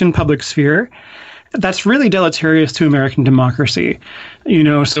facto Christian public sphere that's really deleterious to American democracy.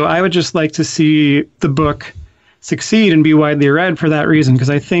 So I would just like to see the book succeed and be widely read for that reason, because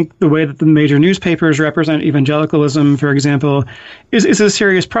I think the way that the major newspapers represent evangelicalism, for example, is a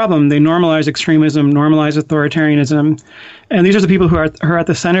serious problem. They normalize extremism, normalize authoritarianism, and these are the people who are at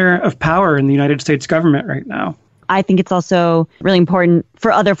the center of power in the United States government right now. I think it's also really important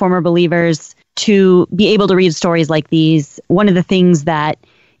for other former believers to be able to read stories like these. One of the things that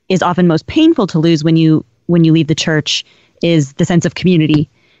is often most painful to lose when you leave the church is the sense of community.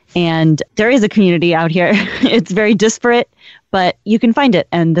 And there is a community out here. It's very disparate, but you can find it.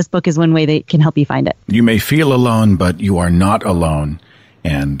 And this book is one way that can help you find it. You may feel alone, but you are not alone.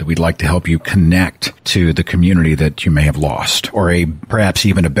 And we'd like to help you connect to the community that you may have lost, or perhaps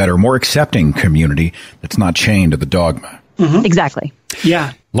even a better, more accepting community that's not chained to the dogma. Mm-hmm. Exactly.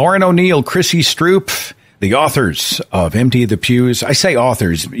 Yeah. Lauren O'Neill, Chrissy Stroop, the authors of Empty the Pews. I say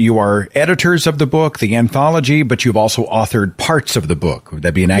authors. You are editors of the book, the anthology, but you've also authored parts of the book. Would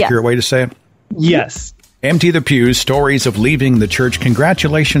that be an accurate way to say it? Yes. Empty the Pews, Stories of Leaving the Church.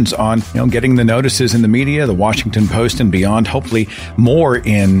 Congratulations on getting the notices in the media, the Washington Post and beyond. Hopefully more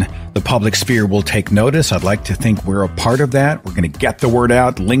in the public sphere will take notice. I'd like to think we're a part of that. We're going to get the word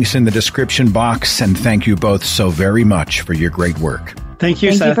out. Links in the description box. And thank you both so very much for your great work. Thank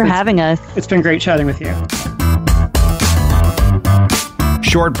you, Seth. Thank you for having us. It's been great chatting with you.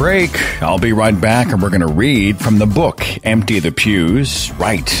 Short break. I'll be right back, and we're going to read from the book, Empty the Pews,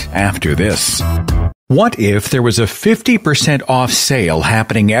 right after this. What if there was a 50% off sale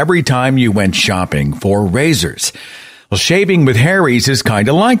happening every time you went shopping for razors? Well, shaving with Harry's is kind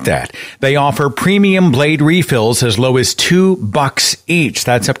of like that. They offer premium blade refills as low as $2 each.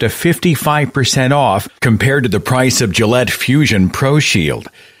 That's up to 55% off compared to the price of Gillette Fusion Pro Shield.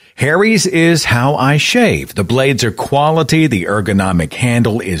 Harry's is how I shave. The blades are quality. The ergonomic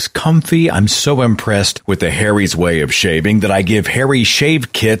handle is comfy. I'm so impressed with the Harry's way of shaving that I give Harry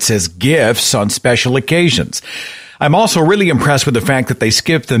shave kits as gifts on special occasions. I'm also really impressed with the fact that they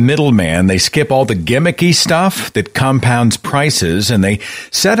skip the middleman. They skip all the gimmicky stuff that compounds prices, and they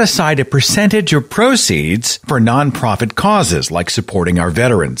set aside a percentage of proceeds for nonprofit causes like supporting our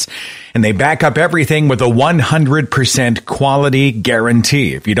veterans. And they back up everything with a 100% quality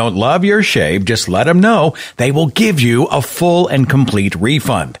guarantee. If you don't love your shave, just let them know. They will give you a full and complete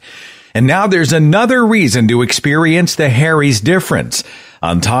refund. And now there's another reason to experience the Harry's difference.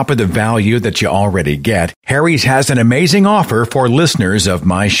 On top of the value that you already get, Harry's has an amazing offer for listeners of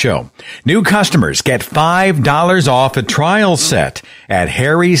my show. New customers get $5 off a trial set at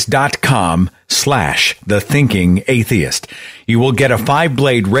harrys.com/thethinkingatheist. You will get a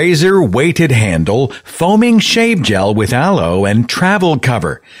 5-blade razor, weighted handle, foaming shave gel with aloe, and travel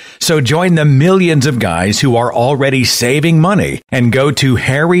cover. So join the millions of guys who are already saving money and go to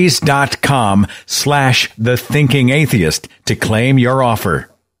harrys.com/thethinkingatheist to claim your offer.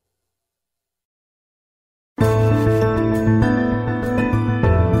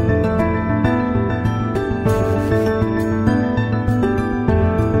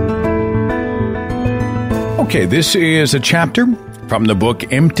 Okay, this is a chapter from the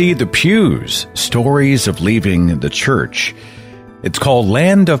book Empty the Pews, Stories of Leaving the Church. It's called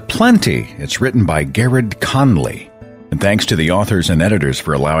Land of Plenty. It's written by Garrett Conley. And thanks to the authors and editors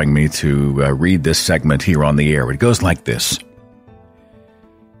for allowing me to read this segment here on the air. It goes like this.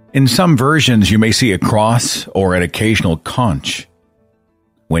 In some versions, you may see a cross or an occasional conch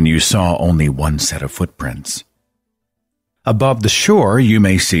when you saw only one set of footprints. Above the shore, you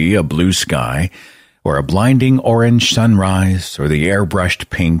may see a blue sky, or a blinding orange sunrise, or the airbrushed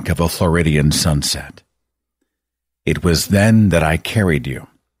pink of a Floridian sunset. It was then that I carried you.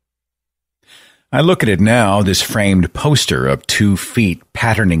 I look at it now, this framed poster of 2 feet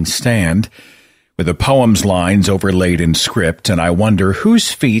patterning stand, with the poem's lines overlaid in script, and I wonder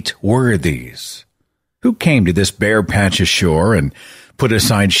whose feet were these? Who came to this bare patch of shore and put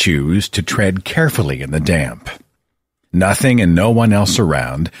aside shoes to tread carefully in the damp? Nothing and no one else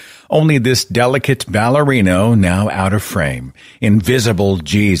around, only this delicate ballerino now out of frame, invisible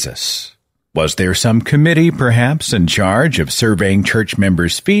Jesus. Was there some committee, perhaps, in charge of surveying church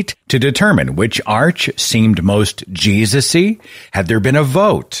members' feet to determine which arch seemed most Jesus-y? Had there been a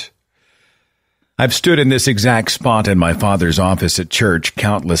vote? I've stood in this exact spot in my father's office at church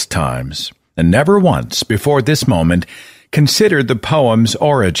countless times, and never once, before this moment, considered the poem's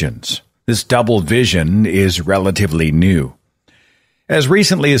origins. This double vision is relatively new. As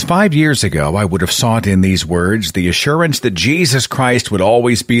recently as 5 years ago, I would have sought in these words the assurance that Jesus Christ would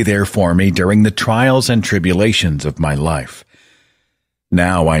always be there for me during the trials and tribulations of my life.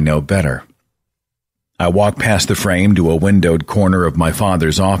 Now I know better. I walk past the frame to a windowed corner of my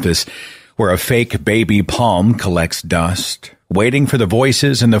father's office where a fake baby palm collects dust, waiting for the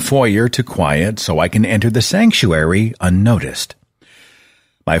voices in the foyer to quiet so I can enter the sanctuary unnoticed.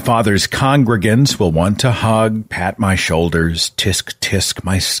 My father's congregants will want to hug, pat my shoulders, tisk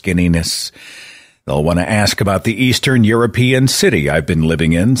my skinniness. They'll want to ask about the Eastern European city I've been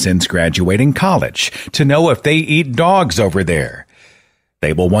living in since graduating college, to know if they eat dogs over there.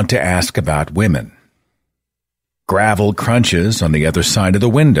 They will want to ask about women. Gravel crunches on the other side of the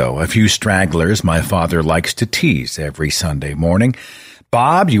window, a few stragglers my father likes to tease every Sunday morning.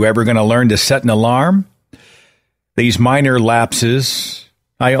 Bob, you ever going to learn to set an alarm? These minor lapses,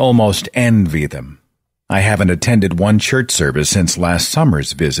 I almost envy them. I haven't attended one church service since last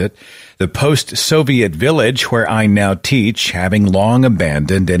summer's visit, the post-Soviet village where I now teach, having long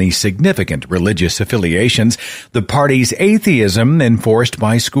abandoned any significant religious affiliations, the party's atheism enforced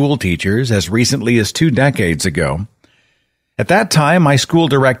by school teachers as recently as 2 decades ago. At that time, my school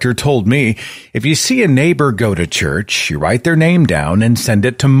director told me, if you see a neighbor go to church, you write their name down and send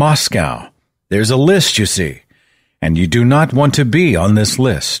it to Moscow. There's a list, you see, and you do not want to be on this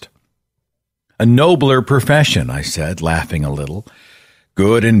list. A nobler profession, I said, laughing a little.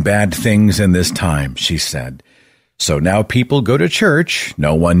 Good and bad things in this time, she said. So now people go to church,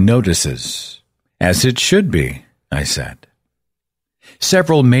 no one notices. As it should be, I said.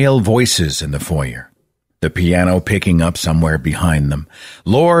 Several male voices in the foyer, the piano picking up somewhere behind them.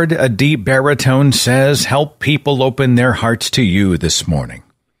 Lord, a deep baritone says, help people open their hearts to you this morning.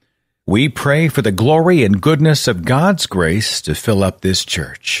 We pray for the glory and goodness of God's grace to fill up this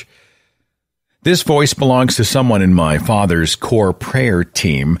church. This voice belongs to someone in my father's core prayer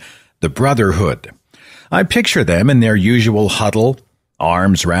team, the Brotherhood. I picture them in their usual huddle,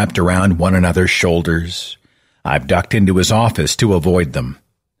 arms wrapped around one another's shoulders. I've ducked into his office to avoid them.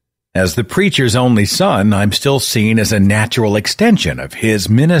 As the preacher's only son, I'm still seen as a natural extension of his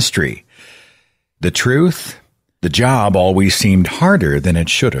ministry. The truth, the job always seemed harder than it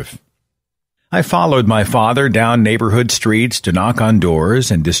should have. I followed my father down neighborhood streets to knock on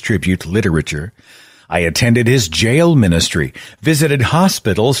doors and distribute literature. I attended his jail ministry, visited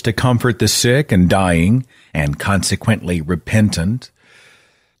hospitals to comfort the sick and dying, and consequently repentant.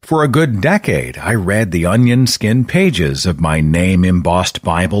 For a good decade, I read the onion-skin pages of my name-embossed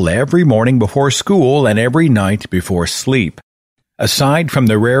Bible every morning before school and every night before sleep. Aside from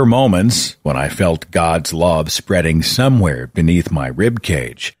the rare moments when I felt God's love spreading somewhere beneath my rib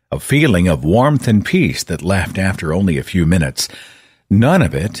cage, a feeling of warmth and peace that left after only a few minutes, none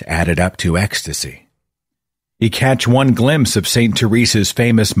of it added up to ecstasy. You catch one glimpse of St. Teresa's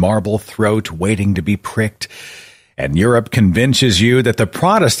famous marble throat waiting to be pricked, and Europe convinces you that the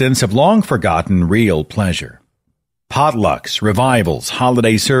Protestants have long forgotten real pleasure. Potlucks, revivals,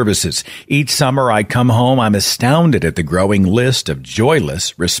 holiday services. Each summer I come home, I'm astounded at the growing list of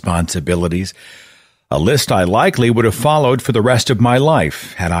joyless responsibilities, a list I likely would have followed for the rest of my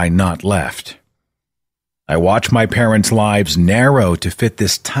life had I not left. I watch my parents' lives narrow to fit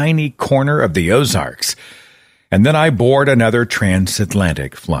this tiny corner of the Ozarks, and then I board another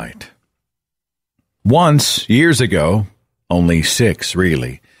transatlantic flight. Once, years ago, only 6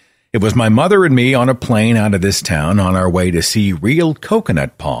 really, it was my mother and me on a plane out of this town on our way to see real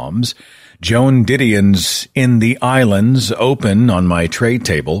coconut palms, Joan Didion's In the Islands open on my tray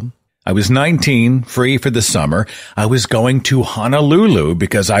table. I was 19, free for the summer. I was going to Honolulu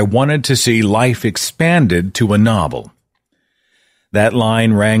because I wanted to see life expanded to a novel. That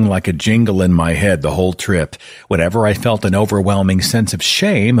line rang like a jingle in my head the whole trip, whenever I felt an overwhelming sense of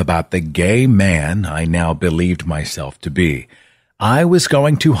shame about the gay man I now believed myself to be. I was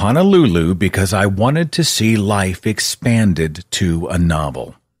going to Honolulu because I wanted to see life expanded to a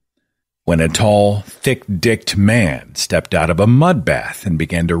novel. When a tall, thick-dicked man stepped out of a mud bath and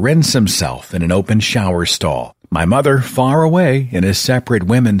began to rinse himself in an open shower stall, my mother far away in a separate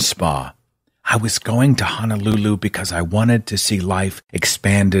women's spa. I was going to Honolulu because I wanted to see life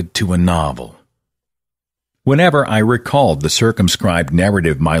expanded to a novel. Whenever I recalled the circumscribed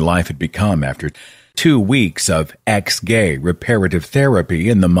narrative my life had become after 2 weeks of ex-gay reparative therapy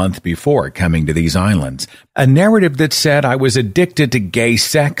in the month before coming to these islands, a narrative that said I was addicted to gay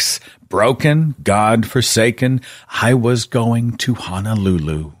sex, broken, God-forsaken, I was going to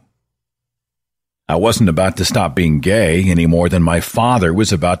Honolulu. I wasn't about to stop being gay any more than my father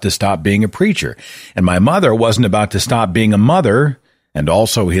was about to stop being a preacher, and my mother wasn't about to stop being a mother and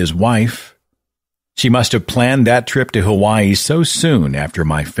also his wife. She must have planned that trip to Hawaii so soon after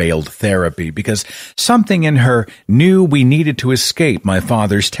my failed therapy because something in her knew we needed to escape my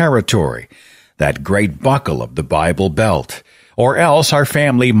father's territory, that great buckle of the Bible Belt, or else our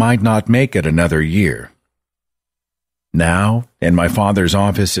family might not make it another year. Now, in my father's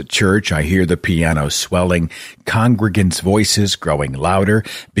office at church, I hear the piano swelling, congregants' voices growing louder.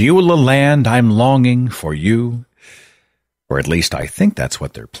 Beulah land, I'm longing for you. Or at least I think that's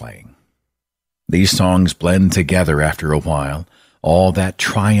what they're playing. These songs blend together after a while, all that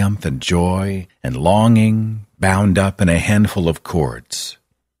triumph and joy and longing bound up in a handful of chords.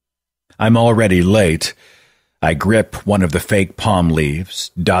 I'm already late. I grip one of the fake palm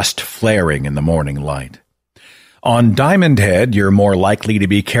leaves, dust flaring in the morning light. On Diamond Head, you're more likely to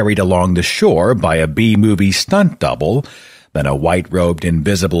be carried along the shore by a B-movie stunt double than a white-robed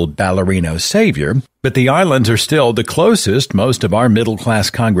invisible ballerino savior, but the islands are still the closest most of our middle-class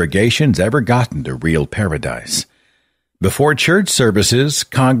congregations ever gotten to real paradise. Before church services,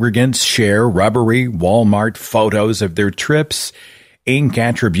 congregants share rubbery Walmart photos of their trips, ink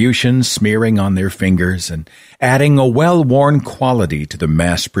attributions smearing on their fingers, and adding a well-worn quality to the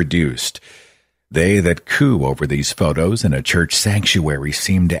mass-produced. They that coo over these photos in a church sanctuary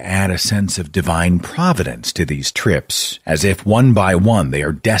seem to add a sense of divine providence to these trips, as if one by one they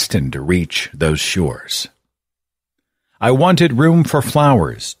are destined to reach those shores. I wanted room for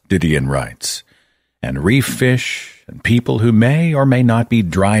flowers, Didion writes, and reef fish, and people who may or may not be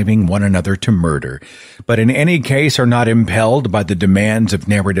driving one another to murder, but in any case are not impelled by the demands of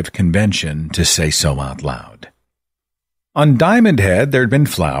narrative convention to say so out loud. On Diamond Head there had been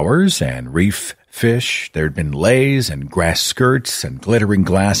flowers and reef fish, there had been leis and grass skirts and glittering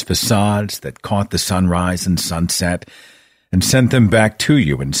glass facades that caught the sunrise and sunset and sent them back to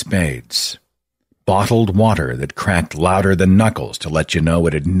you in spades. Bottled water that cracked louder than knuckles to let you know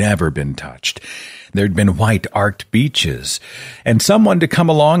it had never been touched. There'd been white arced beaches, and someone to come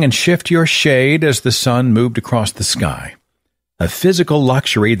along and shift your shade as the sun moved across the sky. A physical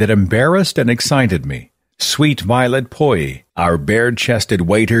luxury that embarrassed and excited me. Sweet violet poi, our bare-chested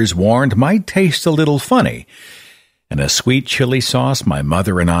waiters warned might taste a little funny, and a sweet chili sauce my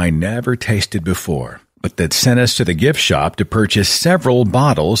mother and I never tasted before, but that sent us to the gift shop to purchase several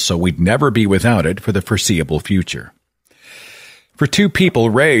bottles so we'd never be without it for the foreseeable future. For two people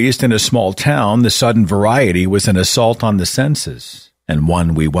raised in a small town, the sudden variety was an assault on the senses, and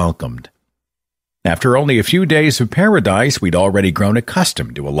one we welcomed. After only a few days of paradise, we'd already grown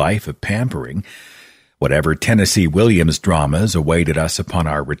accustomed to a life of pampering. Whatever Tennessee Williams dramas awaited us upon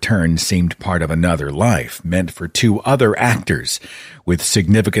our return seemed part of another life, meant for two other actors with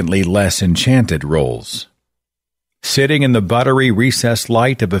significantly less enchanted roles. Sitting in the buttery recessed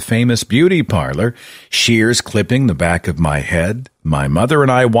light of a famous beauty parlor, shears clipping the back of my head, my mother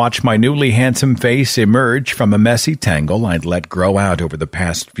and I watched my newly handsome face emerge from a messy tangle I'd let grow out over the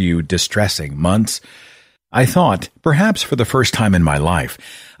past few distressing months. I thought, perhaps for the first time in my life,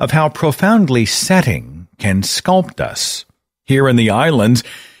 of how profoundly setting can sculpt us. Here in the islands,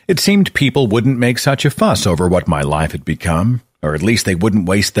 it seemed people wouldn't make such a fuss over what my life had become, or at least they wouldn't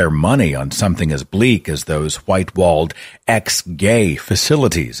waste their money on something as bleak as those white-walled ex-gay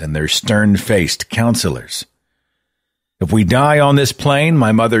facilities and their stern-faced counselors. If we die on this plane,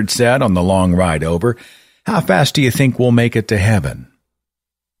 my mother had said on the long ride over, how fast do you think we'll make it to heaven?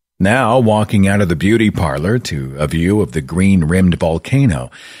 Now, walking out of the beauty parlor to a view of the green-rimmed volcano,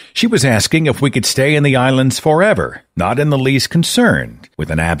 she was asking if we could stay in the islands forever, not in the least concerned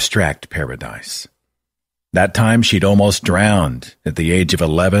with an abstract paradise. That time she'd almost drowned. At the age of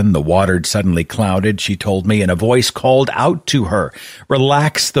 11, the water had suddenly clouded, she told me, and a voice called out to her.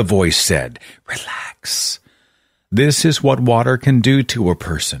 Relax, the voice said. Relax. This is what water can do to a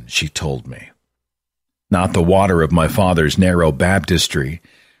person, she told me. Not the water of my father's narrow baptistry,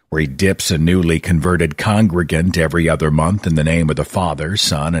 where he dips a newly converted congregant every other month in the name of the Father,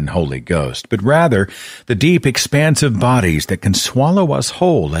 Son, and Holy Ghost, but rather the deep, expansive bodies that can swallow us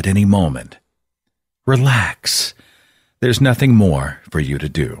whole at any moment. Relax. There's nothing more for you to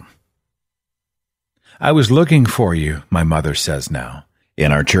do. I was looking for you, my mother says now,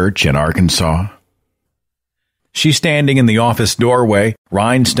 in our church in Arkansas. She's standing in the office doorway,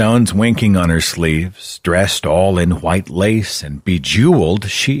 rhinestones winking on her sleeves, dressed all in white lace and bejeweled.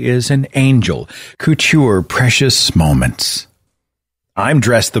 She is an angel, couture precious moments. I'm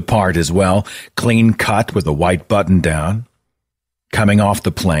dressed the part as well, clean cut with a white button down. Coming off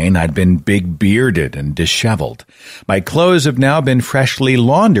the plane, I'd been big-bearded and disheveled. My clothes have now been freshly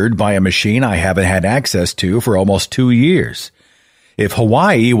laundered by a machine I haven't had access to for almost 2 years. If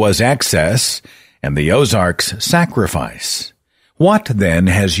Hawaii was excess and the Ozarks sacrifice, what then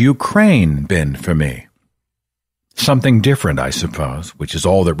has Ukraine been for me? Something different, I suppose, which is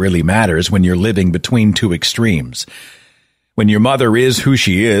all that really matters when you're living between two extremes. When your mother is who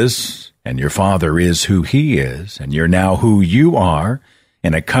she is, and your father is who he is, and you're now who you are,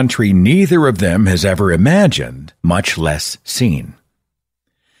 in a country neither of them has ever imagined, much less seen.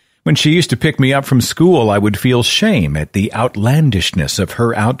 When she used to pick me up from school, I would feel shame at the outlandishness of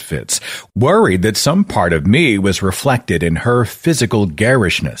her outfits, worried that some part of me was reflected in her physical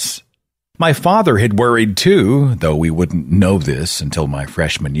garishness. My father had worried too, though we wouldn't know this until my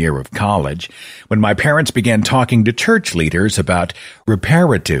freshman year of college, when my parents began talking to church leaders about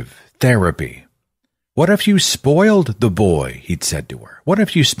reparative therapy. What if you spoiled the boy, he'd said to her. What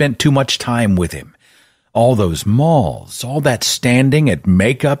if you spent too much time with him? All those malls, all that standing at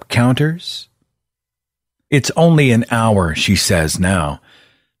makeup counters. It's only an hour, she says now.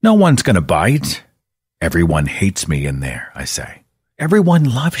 No one's going to bite. Everyone hates me in there, I say. Everyone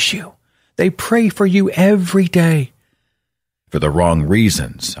loves you. They pray for you every day. For the wrong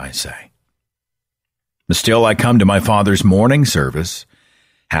reasons, I say. Still, I come to my father's morning service,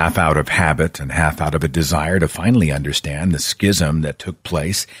 half out of habit and half out of a desire to finally understand the schism that took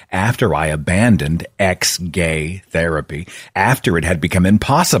place after I abandoned ex-gay therapy, after it had become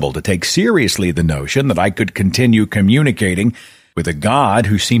impossible to take seriously the notion that I could continue communicating with a God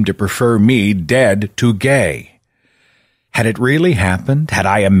who seemed to prefer me dead to gay. Had it really happened? Had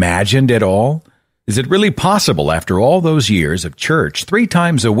I imagined it all? Is it really possible, after all those years of church 3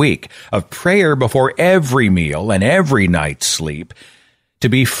 times a week, of prayer before every meal and every night's sleep, to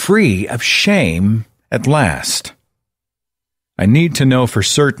be free of shame at last? I need to know for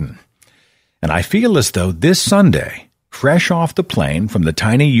certain, and I feel as though this Sunday, fresh off the plane from the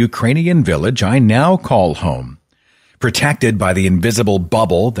tiny Ukrainian village I now call home, protected by the invisible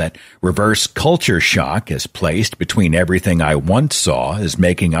bubble that reverse culture shock has placed between everything I once saw as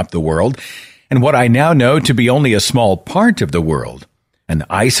making up the world and what I now know to be only a small part of the world, an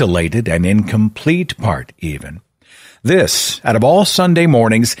isolated and incomplete part even. This, out of all Sunday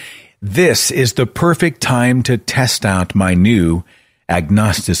mornings, this is the perfect time to test out my new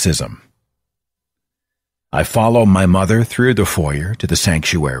agnosticism. I follow my mother through the foyer to the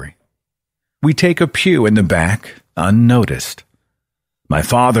sanctuary. We take a pew in the back, unnoticed. My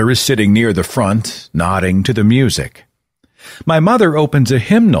father is sitting near the front, nodding to the music. My mother opens a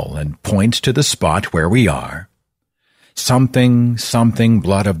hymnal and points to the spot where we are. Something, something,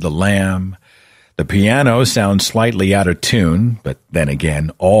 blood of the Lamb. The piano sounds slightly out of tune, but then again,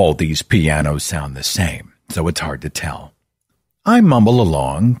 all these pianos sound the same, so it's hard to tell. I mumble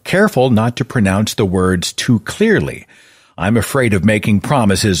along, careful not to pronounce the words too clearly. I'm afraid of making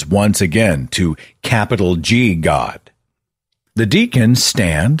promises once again to capital G God. The deacons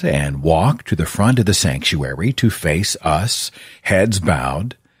stand and walk to the front of the sanctuary to face us, heads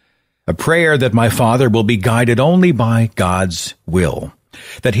bowed. A prayer that my father will be guided only by God's will,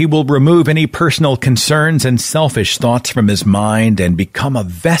 that he will remove any personal concerns and selfish thoughts from his mind and become a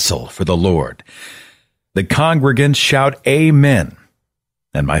vessel for the Lord. The congregants shout Amen,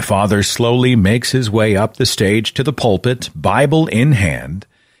 and my father slowly makes his way up the stage to the pulpit, Bible in hand,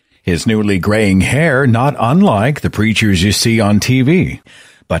 his newly graying hair not unlike the preachers you see on TV,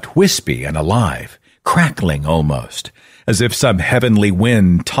 but wispy and alive, crackling almost, as if some heavenly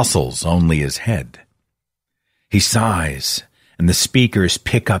wind tussles only his head. He sighs, and the speakers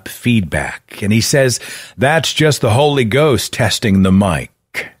pick up feedback, and he says, "That's just the Holy Ghost testing the mic."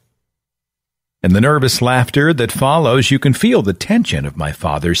 In the nervous laughter that follows, you can feel the tension of my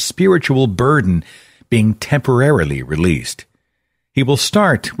father's spiritual burden being temporarily released. He will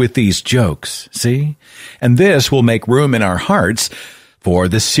start with these jokes, see? And this will make room in our hearts for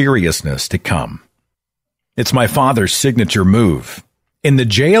the seriousness to come. It's my father's signature move. In the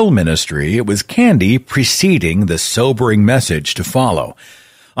jail ministry, it was candy preceding the sobering message to follow.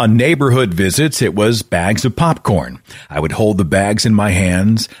 On neighborhood visits, it was bags of popcorn. I would hold the bags in my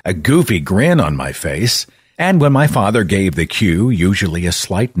hands, a goofy grin on my face, and when my father gave the cue, usually a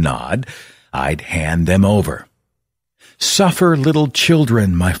slight nod, I'd hand them over. "Suffer little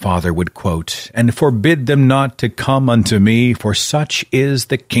children," my father would quote, "and forbid them not to come unto me, for such is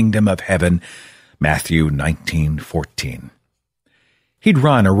the kingdom of heaven." Matthew 19:14. He'd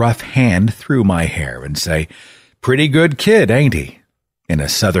run a rough hand through my hair and say, "Pretty good kid, ain't he?" in a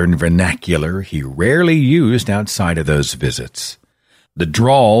southern vernacular he rarely used outside of those visits. The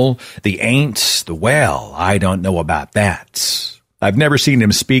drawl, the ain'ts, the well, I don't know about that. I've never seen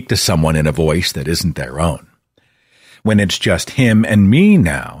him speak to someone in a voice that isn't their own. When it's just him and me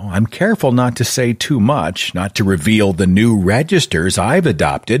now, I'm careful not to say too much, not to reveal the new registers I've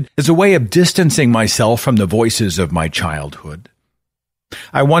adopted as a way of distancing myself from the voices of my childhood.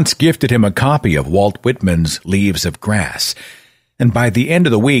 I once gifted him a copy of Walt Whitman's Leaves of Grass, and by the end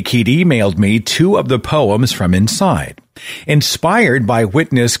of the week he'd emailed me 2 of the poems from inside. Inspired by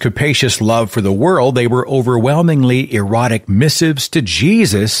Whitman's capacious love for the world, they were overwhelmingly erotic missives to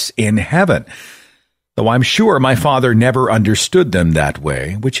Jesus in heaven, though I'm sure my father never understood them that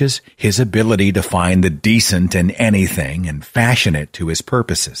way, which is his ability to find the decent in anything and fashion it to his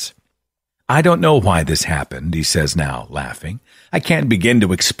purposes. "I don't know why this happened," he says now, laughing. "I can't begin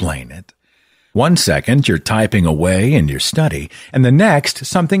to explain it. One second you're typing away in your study, and the next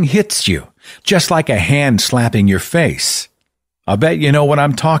something hits you, just like a hand slapping your face. I'll bet you know what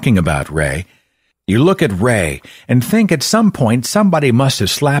I'm talking about, Ray. You look at Ray and think at some point somebody must have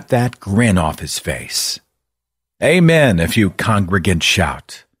slapped that grin off his face." Amen, a few congregants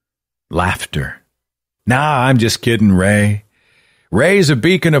shout. Laughter. "Nah, I'm just kidding, Ray. Ray's a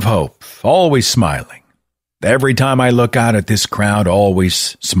beacon of hope, always smiling. Every time I look out at this crowd,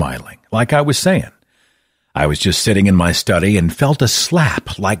 always smiling. Like I was saying, I was just sitting in my study and felt a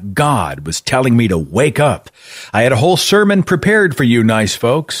slap like God was telling me to wake up. I had a whole sermon prepared for you nice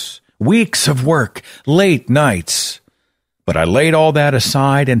folks. Weeks of work, late nights. But I laid all that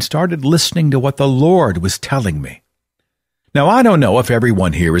aside and started listening to what the Lord was telling me." Now, I don't know if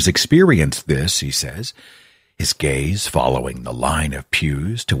everyone here has experienced this, he says, his gaze following the line of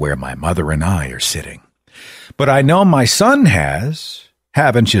pews to where my mother and I are sitting. "But I know my son has.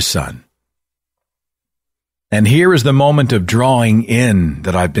 Haven't you, son?" And here is the moment of drawing in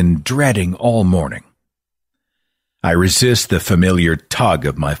that I've been dreading all morning. I resist the familiar tug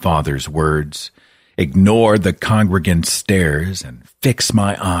of my father's words, ignore the congregant stares, and fix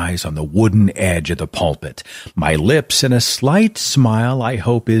my eyes on the wooden edge of the pulpit, my lips in a slight smile I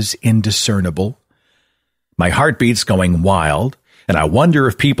hope is indiscernible. My heartbeat's going wild, and I wonder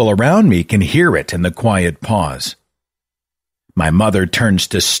if people around me can hear it in the quiet pause. My mother turns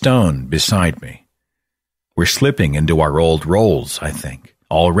to stone beside me. We're slipping into our old roles, I think,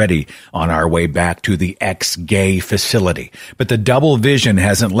 already on our way back to the ex-gay facility, but the double vision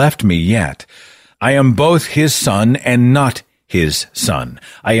hasn't left me yet. I am both his son and not his son.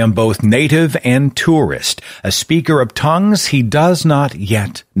 I am both native and tourist, a speaker of tongues he does not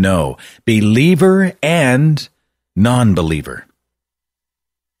yet know, believer and non-believer.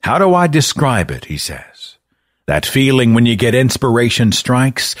 "How do I describe it?" he says. "That feeling when you get inspiration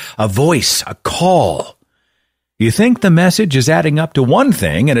strikes, a voice, a call. You think the message is adding up to one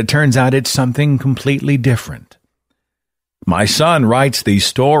thing, and it turns out it's something completely different. My son writes these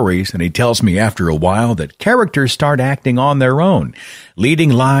stories, and he tells me after a while that characters start acting on their own, leading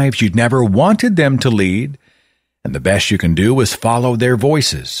lives you'd never wanted them to lead, and the best you can do is follow their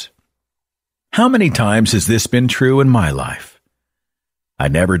voices. How many times has this been true in my life? I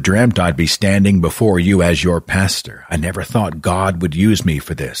never dreamt I'd be standing before you as your pastor. I never thought God would use me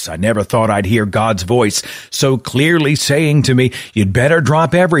for this. I never thought I'd hear God's voice so clearly saying to me, you'd better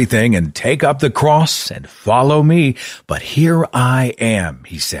drop everything and take up the cross and follow me. But here I am,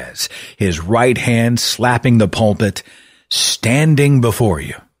 he says, his right hand slapping the pulpit, standing before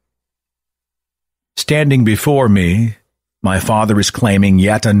you. Standing before me, my father is claiming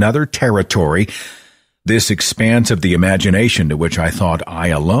yet another territory, this expanse of the imagination to which I thought I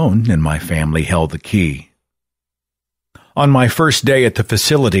alone in my family held the key. On my first day at the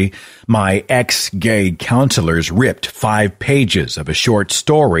facility, my ex-gay counselors ripped 5 pages of a short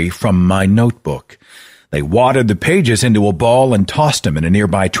story from my notebook. They wadded the pages into a ball and tossed them in a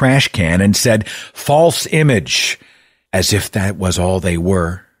nearby trash can and said, "False image," as if that was all they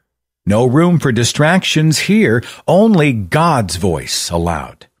were. No room for distractions here, only God's voice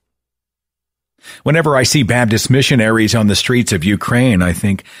allowed. Whenever I see Baptist missionaries on the streets of Ukraine, I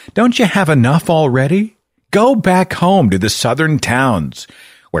think, don't you have enough already? Go back home to the southern towns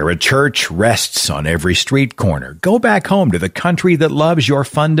where a church rests on every street corner. Go back home to the country that loves your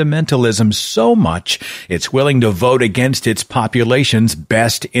fundamentalism so much it's willing to vote against its population's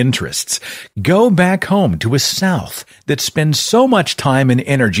best interests. Go back home to a South that spends so much time and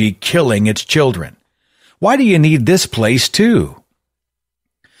energy killing its children. Why do you need this place too?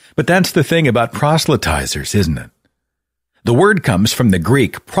 But that's the thing about proselytizers, isn't it? The word comes from the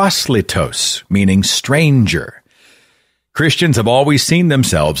Greek proselytos, meaning stranger. Christians have always seen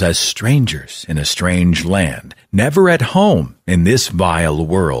themselves as strangers in a strange land, never at home in this vile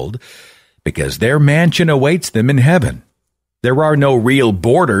world, because their mansion awaits them in heaven. There are no real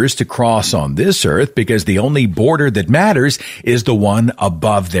borders to cross on this earth because the only border that matters is the one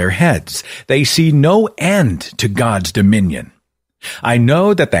above their heads. They see no end to God's dominion. I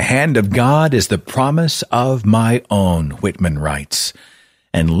know that the hand of God is the promise of my own, Whitman writes,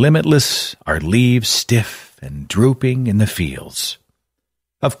 and limitless are leaves stiff and drooping in the fields.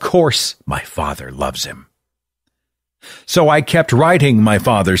 Of course, my Father loves him. So I kept writing, my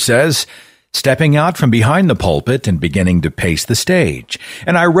father says, stepping out from behind the pulpit and beginning to pace the stage.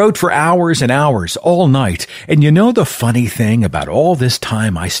 And I wrote for hours and hours, all night. And you know the funny thing about all this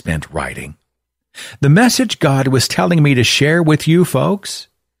time I spent writing? The message God was telling me to share with you folks,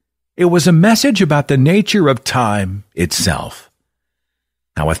 it was a message about the nature of time itself.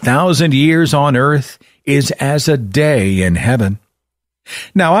 How 1,000 years on earth is as a day in heaven.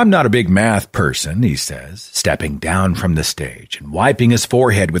 Now, I'm not a big math person, he says, stepping down from the stage and wiping his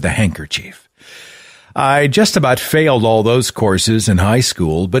forehead with a handkerchief. I just about failed all those courses in high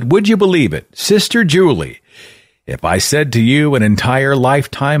school, but would you believe it, Sister Julie, if I said to you an entire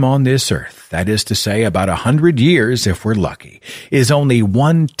lifetime on this earth, that is to say about 100 years if we're lucky, is only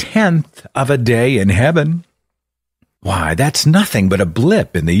 1/10 of a day in heaven? Why, that's nothing but a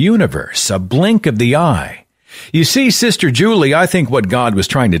blip in the universe, a blink of the eye. You see, Sister Julie, I think what God was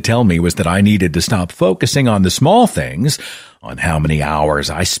trying to tell me was that I needed to stop focusing on the small things, on how many hours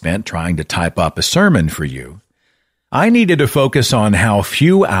I spent trying to type up a sermon for you. I needed to focus on how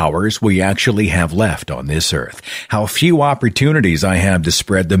few hours we actually have left on this earth, how few opportunities I have to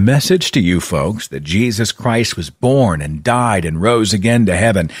spread the message to you folks that Jesus Christ was born and died and rose again to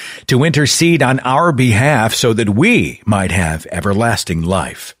heaven to intercede on our behalf so that we might have everlasting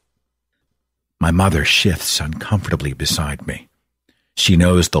life. My mother shifts uncomfortably beside me. She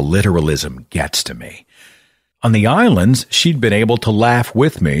knows the literalism gets to me. On the islands, she'd been able to laugh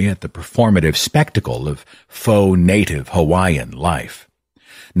with me at the performative spectacle of faux native Hawaiian life.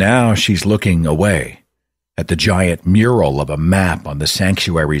 Now she's looking away at the giant mural of a map on the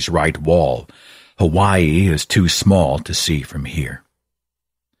sanctuary's right wall. Hawaii is too small to see from here.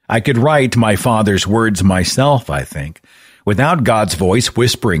 I could write my father's words myself, I think, without God's voice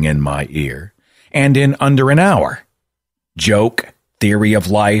whispering in my ear, and in under an hour. Joke, theory of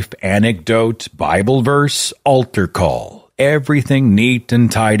life, anecdote, Bible verse, altar call, everything neat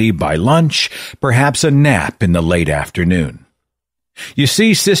and tidy by lunch, perhaps a nap in the late afternoon. You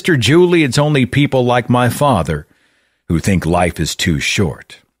see, Sister Julie, it's only people like my father who think life is too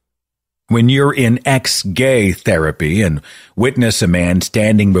short. When you're in ex-gay therapy and witness a man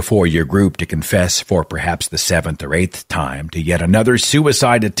standing before your group to confess for perhaps the 7th or 8th time to yet another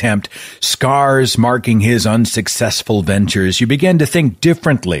suicide attempt, scars marking his unsuccessful ventures, you begin to think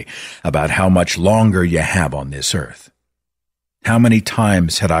differently about how much longer you have on this earth. How many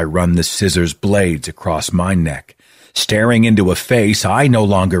times had I run the scissors blades across my neck, staring into a face I no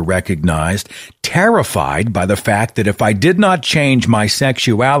longer recognized, terrified by the fact that if I did not change my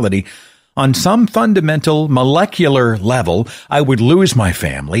sexuality, on some fundamental molecular level, I would lose my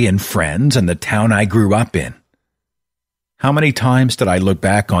family and friends and the town I grew up in. How many times did I look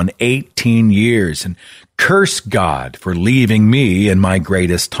back on 18 years and curse God for leaving me in my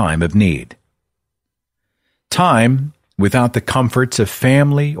greatest time of need? Time, without the comforts of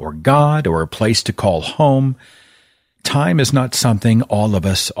family or God or a place to call home, time is not something all of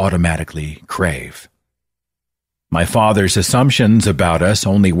us automatically crave. My father's assumptions about us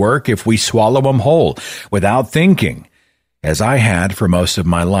only work if we swallow them whole, without thinking, as I had for most of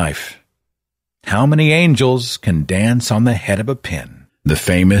my life. How many angels can dance on the head of a pin? The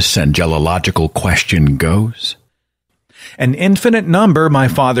famous angelological question goes. An infinite number, my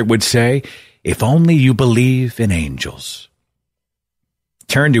father would say, if only you believe in angels.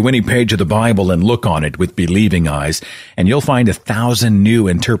 Turn to any page of the Bible and look on it with believing eyes, and you'll find 1,000 new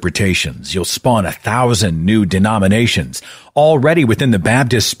interpretations. You'll spawn 1,000 new denominations. Already within the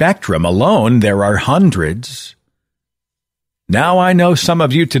Baptist spectrum alone, there are hundreds. Now I know some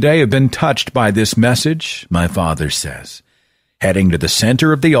of you today have been touched by this message, my father says. heading to the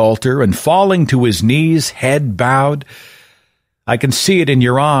center of the altar and falling to his knees, head bowed. I can see it in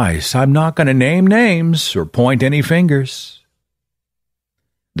your eyes. I'm not going to name names or point any fingers.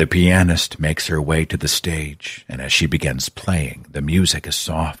 The pianist makes her way to the stage, and as she begins playing, the music is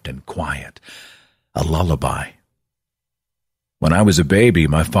soft and quiet, a lullaby. When I was a baby,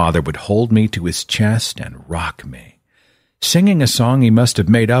 my father would hold me to his chest and rock me, singing a song he must have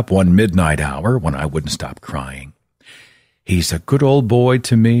made up one midnight hour when I wouldn't stop crying. He's a good old boy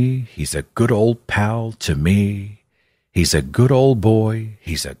to me. He's a good old pal to me. He's a good old boy.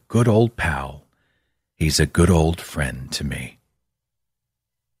 He's a good old pal. He's a good old friend to me.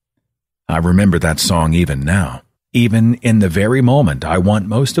 I remember that song even now. Even in the very moment I want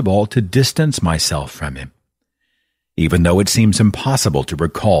most of all to distance myself from him. Even though it seems impossible to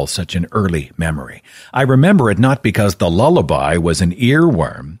recall such an early memory, I remember it not because the lullaby was an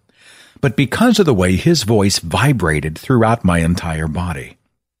earworm, but because of the way his voice vibrated throughout my entire body.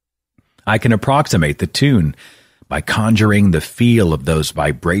 I can approximate the tune by conjuring the feel of those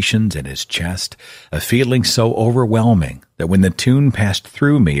vibrations in his chest, a feeling so overwhelming that when the tune passed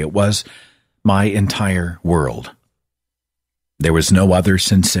through me, it was my entire world. There was no other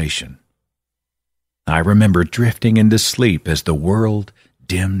sensation. I remember drifting into sleep as the world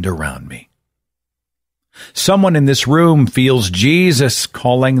dimmed around me. Someone in this room feels Jesus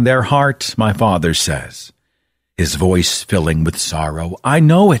calling their heart, my father says, his voice filling with sorrow. I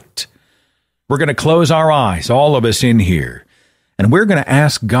know it. We're going to close our eyes, all of us in here, and we're going to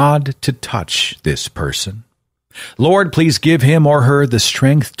ask God to touch this person. Lord, please give him or her the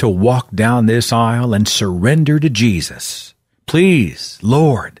strength to walk down this aisle and surrender to Jesus. Please,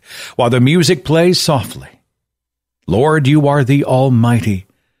 Lord, while the music plays softly. Lord, you are the Almighty,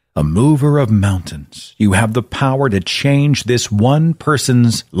 a mover of mountains. You have the power to change this one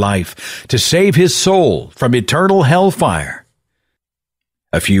person's life, to save his soul from eternal hellfire.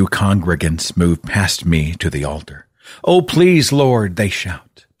 A few congregants move past me to the altar. Oh, please, Lord, they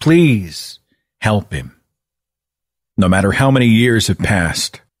shout. Please help him. No matter how many years have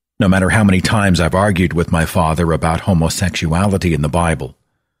passed, no matter how many times I've argued with my father about homosexuality in the Bible,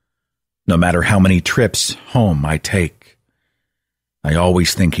 no matter how many trips home I take, I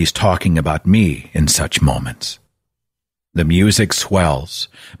always think he's talking about me in such moments. The music swells.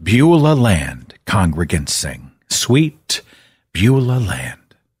 Beulah land, congregants sing. Sweet Beulah land.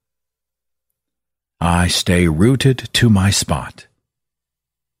 I stay rooted to my spot.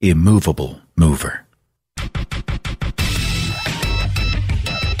 Immovable mover.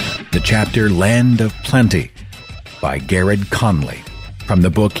 The chapter Land of Plenty by Garrett Conley from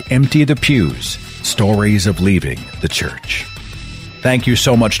the book Empty the Pews, Stories of Leaving the Church. Thank you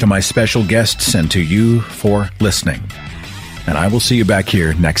so much to my special guests and to you for listening. And I will see you back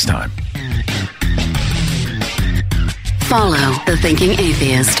here next time. Follow The Thinking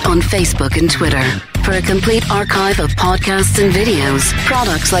Atheist on Facebook and Twitter for a complete archive of podcasts and videos,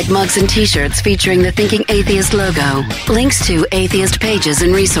 products like mugs and t-shirts featuring the Thinking Atheist logo, links to atheist pages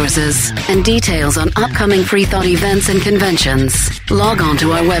and resources, and details on upcoming free thought events and conventions. Log on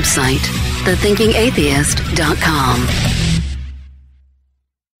to our website, thethinkingatheist.com.